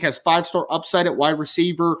Williams, who I think has 5-star upside at wide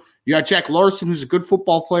receiver. You got Jack Larson, who's a good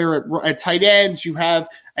football player at tight ends. You have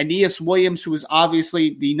Aeneas Williams, who is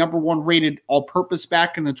obviously the number 1 rated all-purpose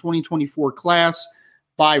back in the 2024 class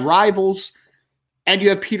by Rivals. And you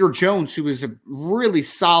have Peter Jones, who is a really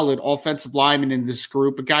solid offensive lineman in this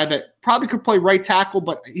group, a guy that probably could play right tackle,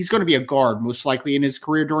 but he's going to be a guard most likely in his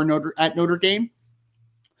career at Notre Dame.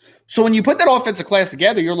 So when you put that offensive class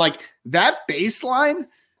together, you're like, that baseline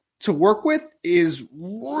to work with is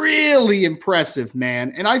really impressive,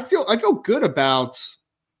 man. And I feel good about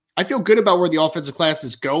where the offensive class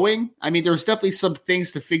is going. I mean, there's definitely some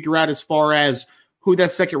things to figure out as far as who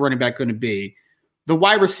that second running back going to be. The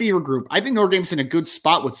wide receiver group, I think Notre Dame's in a good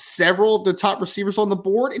spot with several of the top receivers on the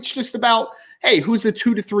board. It's just about, hey, who's the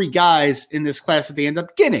 2 to 3 guys in this class that they end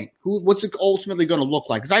up getting? What's it ultimately going to look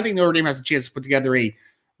like? Because I think Notre Dame has a chance to put together a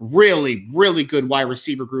really, really good wide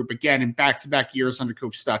receiver group again in back-to-back years under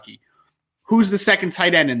Coach Stuckey. Who's the second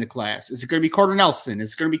tight end in the class? Is it going to be Carter Nelson?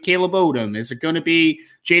 Is it going to be Caleb Odom? Is it going to be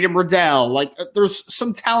Jaden Riddell? Like, there's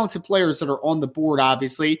some talented players that are on the board,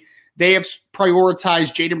 obviously. They have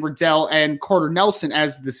prioritized Jaden Riddell and Carter Nelson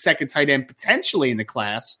as the second tight end potentially in the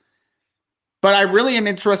class. But I really am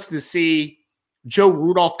interested to see Joe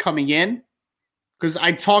Rudolph coming in because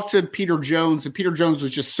I talked to Peter Jones, and Peter Jones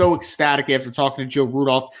was just so ecstatic after talking to Joe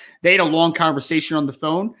Rudolph. They had a long conversation on the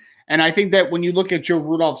phone, and I think that when you look at Joe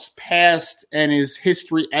Rudolph's past and his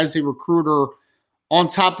history as a recruiter, on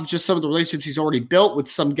top of just some of the relationships he's already built with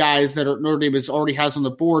some guys that Notre Dame already has on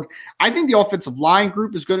the board, I think the offensive line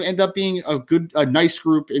group is going to end up being a nice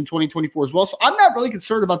group in 2024 as well. So I'm not really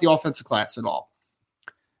concerned about the offensive class at all.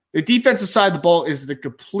 The defensive side of the ball is the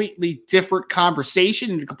completely different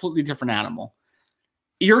conversation and a completely different animal.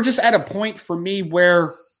 You're just at a point for me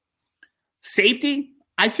where safety,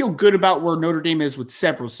 I feel good about where Notre Dame is with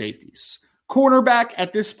several safeties. Cornerback,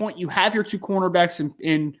 at this point, you have your two cornerbacks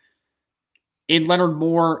in Leonard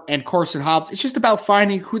Moore and Carson Hobbs. It's just about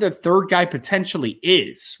finding who the third guy potentially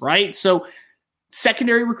is, right? So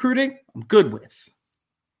secondary recruiting, I'm good with.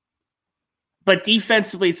 But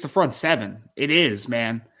defensively, it's the front seven. It is,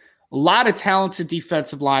 man. A lot of talented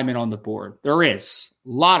defensive linemen on the board. There is. A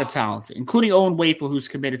lot of talent, including Owen Waple, who's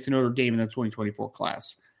committed to Notre Dame in the 2024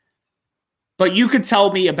 class. But you could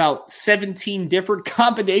tell me about 17 different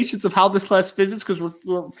combinations of how this class finishes.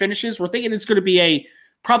 We're thinking it's going to be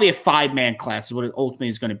probably a 5-man class is what it ultimately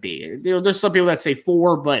is going to be. There's some people that say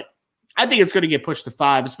 4, but I think it's going to get pushed to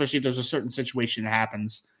 5, especially if there's a certain situation that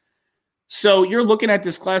happens. So you're looking at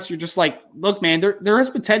this class, you're just like, look, man, there has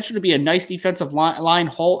potential to be a nice defensive line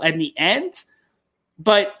haul at the end,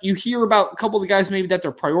 but you hear about a couple of the guys maybe that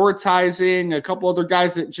they're prioritizing, a couple other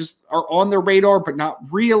guys that just are on their radar, but not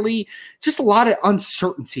really. Just a lot of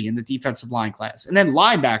uncertainty in the defensive line class. And then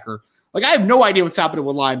linebacker, like, I have no idea what's happening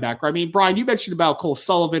with linebacker. I mean, Brian, you mentioned about Cole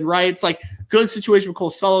Sullivan, right? It's like good situation with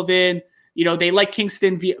Cole Sullivan. You know, they like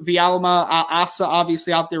Kingston Vialama Asa,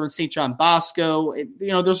 obviously, out there in St. John Bosco. And, you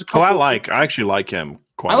know, there's a couple. I actually like him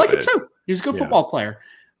quite a bit. I like him too. He's a good football player.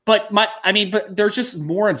 But there's just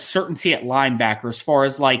more uncertainty at linebacker as far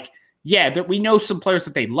as like, we know some players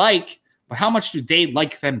that they like, but how much do they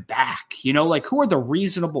like them back? You know, like, who are the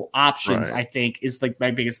reasonable options, right. I think, is like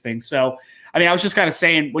my biggest thing. So, I mean, I was just kind of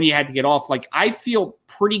saying when you had to get off, like, I feel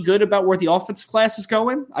pretty good about where the offensive class is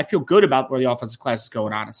going. I feel good about where the offensive class is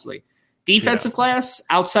going, honestly. Defensive class,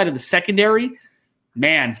 outside of the secondary,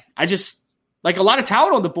 man, I just, like, a lot of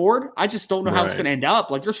talent on the board. I just don't know how it's going to end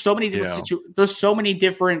up. Like, there's so many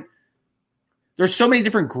different there's so many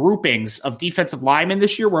different groupings of defensive linemen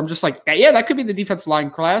this year where I'm just like, that could be the defensive line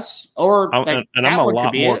class. I'm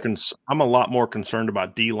a lot more concerned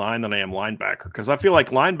about D-line than I am linebacker, because I feel like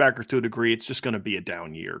linebacker, to a degree, it's just going to be a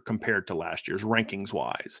down year compared to last year's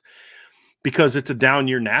rankings-wise, because it's a down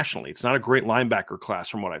year nationally. It's not a great linebacker class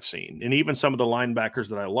from what I've seen. And even some of the linebackers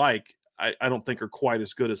that I like, I don't think are quite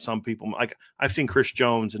as good as some people. Like, I've seen Chris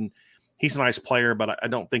Jones, and he's a nice player, but I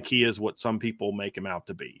don't think he is what some people make him out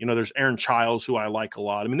to be. You know, there's Aaron Childs, who I like a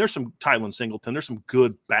lot. I mean, there's some Tylen Singleton. There's some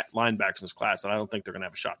good linebackers in this class that I don't think they're going to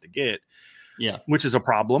have a shot to get. Yeah. Which is a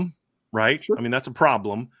problem, right? Sure. I mean, that's a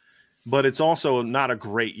problem. But it's also not a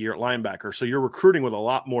great year at linebacker. So you're recruiting with a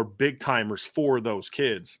lot more big-timers for those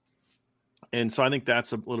kids. And so I think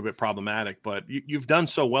that's a little bit problematic, but you've done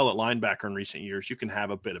so well at linebacker in recent years, you can have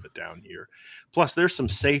a bit of a down year. Plus, there's some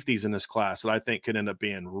safeties in this class that I think could end up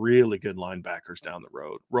being really good linebackers down the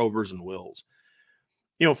road, Rovers and Wills.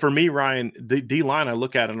 You know, for me, Ryan, the D-line, I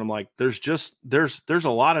look at it and I'm like, there's a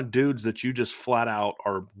lot of dudes that you just flat out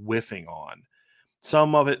are whiffing on.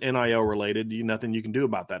 Some of it NIL related, nothing you can do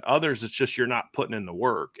about that. Others, it's just you're not putting in the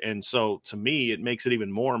work. And so, to me, it makes it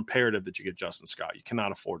even more imperative that you get Justin Scott. You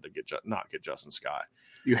cannot afford to not get Justin Scott.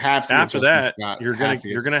 You have to. After that, you're going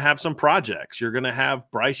to have some projects. You're going to have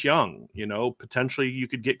Bryce Young. You know, potentially you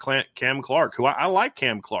could get Cam Clark, who I like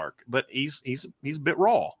Cam Clark, but he's a bit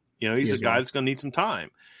raw. You know, he's a guy that's going to need some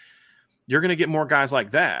time. You're going to get more guys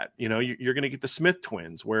like that. You know, you're going to get the Smith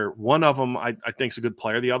twins, where one of them I think is a good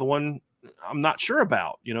player. The other one, I'm not sure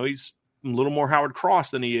about. You know, he's a little more Howard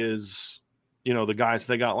Cross than he is, you know, the guys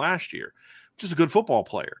they got last year, which is a good football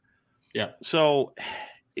player. Yeah. So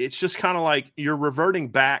it's just kind of like you're reverting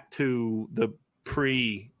back to the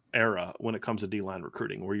pre-era when it comes to D-line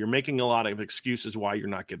recruiting, where you're making a lot of excuses why you're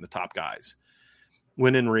not getting the top guys,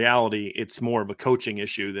 when in reality, it's more of a coaching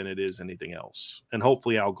issue than it is anything else. And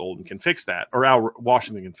hopefully Al Golden can fix that, or Al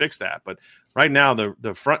Washington can fix that. But right now,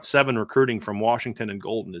 the front seven recruiting from Washington and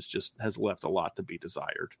Golden has left a lot to be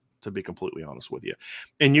desired, to be completely honest with you.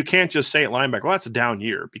 And you can't just say at linebacker, well, that's a down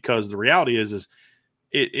year, because the reality is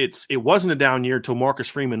it wasn't a down year until Marcus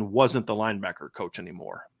Freeman wasn't the linebacker coach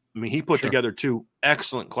anymore. I mean, he put together 2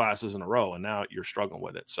 excellent classes in a row, and now you're struggling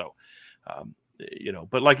with it. So, you know,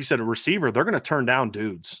 but like you said, a receiver, they're going to turn down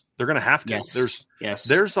dudes. They're going to have to. Yes.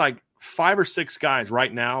 There's like 5 or 6 guys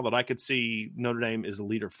right now that I could see Notre Dame is the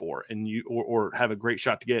leader for, and or have a great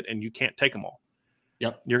shot to get, and you can't take them all.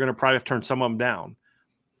 Yep. You're going to probably have to turn some of them down.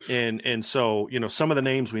 And so, some of the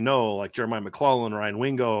names we know, like Jeremiah McClellan, Ryan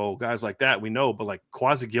Wingo, guys like that, we know, but like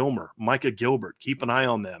Quasi Gilmer, Micah Gilbert, keep an eye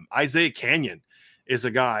on them. Isaiah Canyon is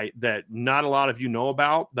a guy that not a lot of you know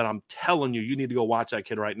about, that I'm telling you need to go watch that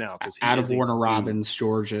kid right now. Out of Warner Robins,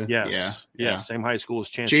 Georgia. Yes. Yeah. Same high school as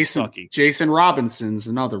Chance Kentucky. Jason Robinson's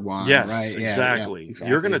another one. Yes, right? Exactly.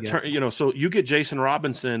 You're going to turn, so you get Jason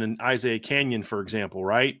Robinson and Isaiah Canyon, for example,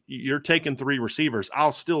 right? You're taking 3 receivers.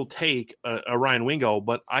 I'll still take a Ryan Wingo,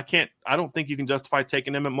 but I don't think you can justify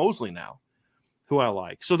taking him at Mosley now, who I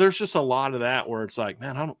like. So there's just a lot of that where it's like,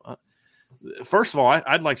 man, first of all,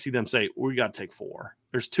 I'd like to see them say, we got to take 4.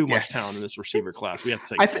 There's too much talent in this receiver class. We have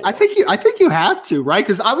to take 4. I think you have to, right?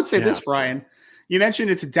 Because I would say this, Brian. You mentioned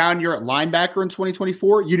it's a down year at linebacker in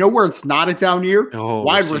 2024. You know where it's not a down year?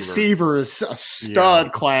 Wide receiver is a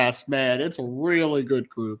stud class, man. It's a really good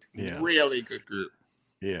group. Yeah. Really good group.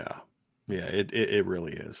 Yeah. Yeah, it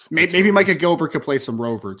really is. Maybe Micah Gilbert could play some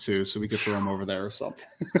rover too, so we could throw him over there or something.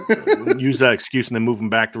 Use that excuse and then move him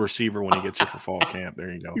back to receiver when he gets here for fall camp.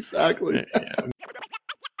 There you go. Exactly. Yeah.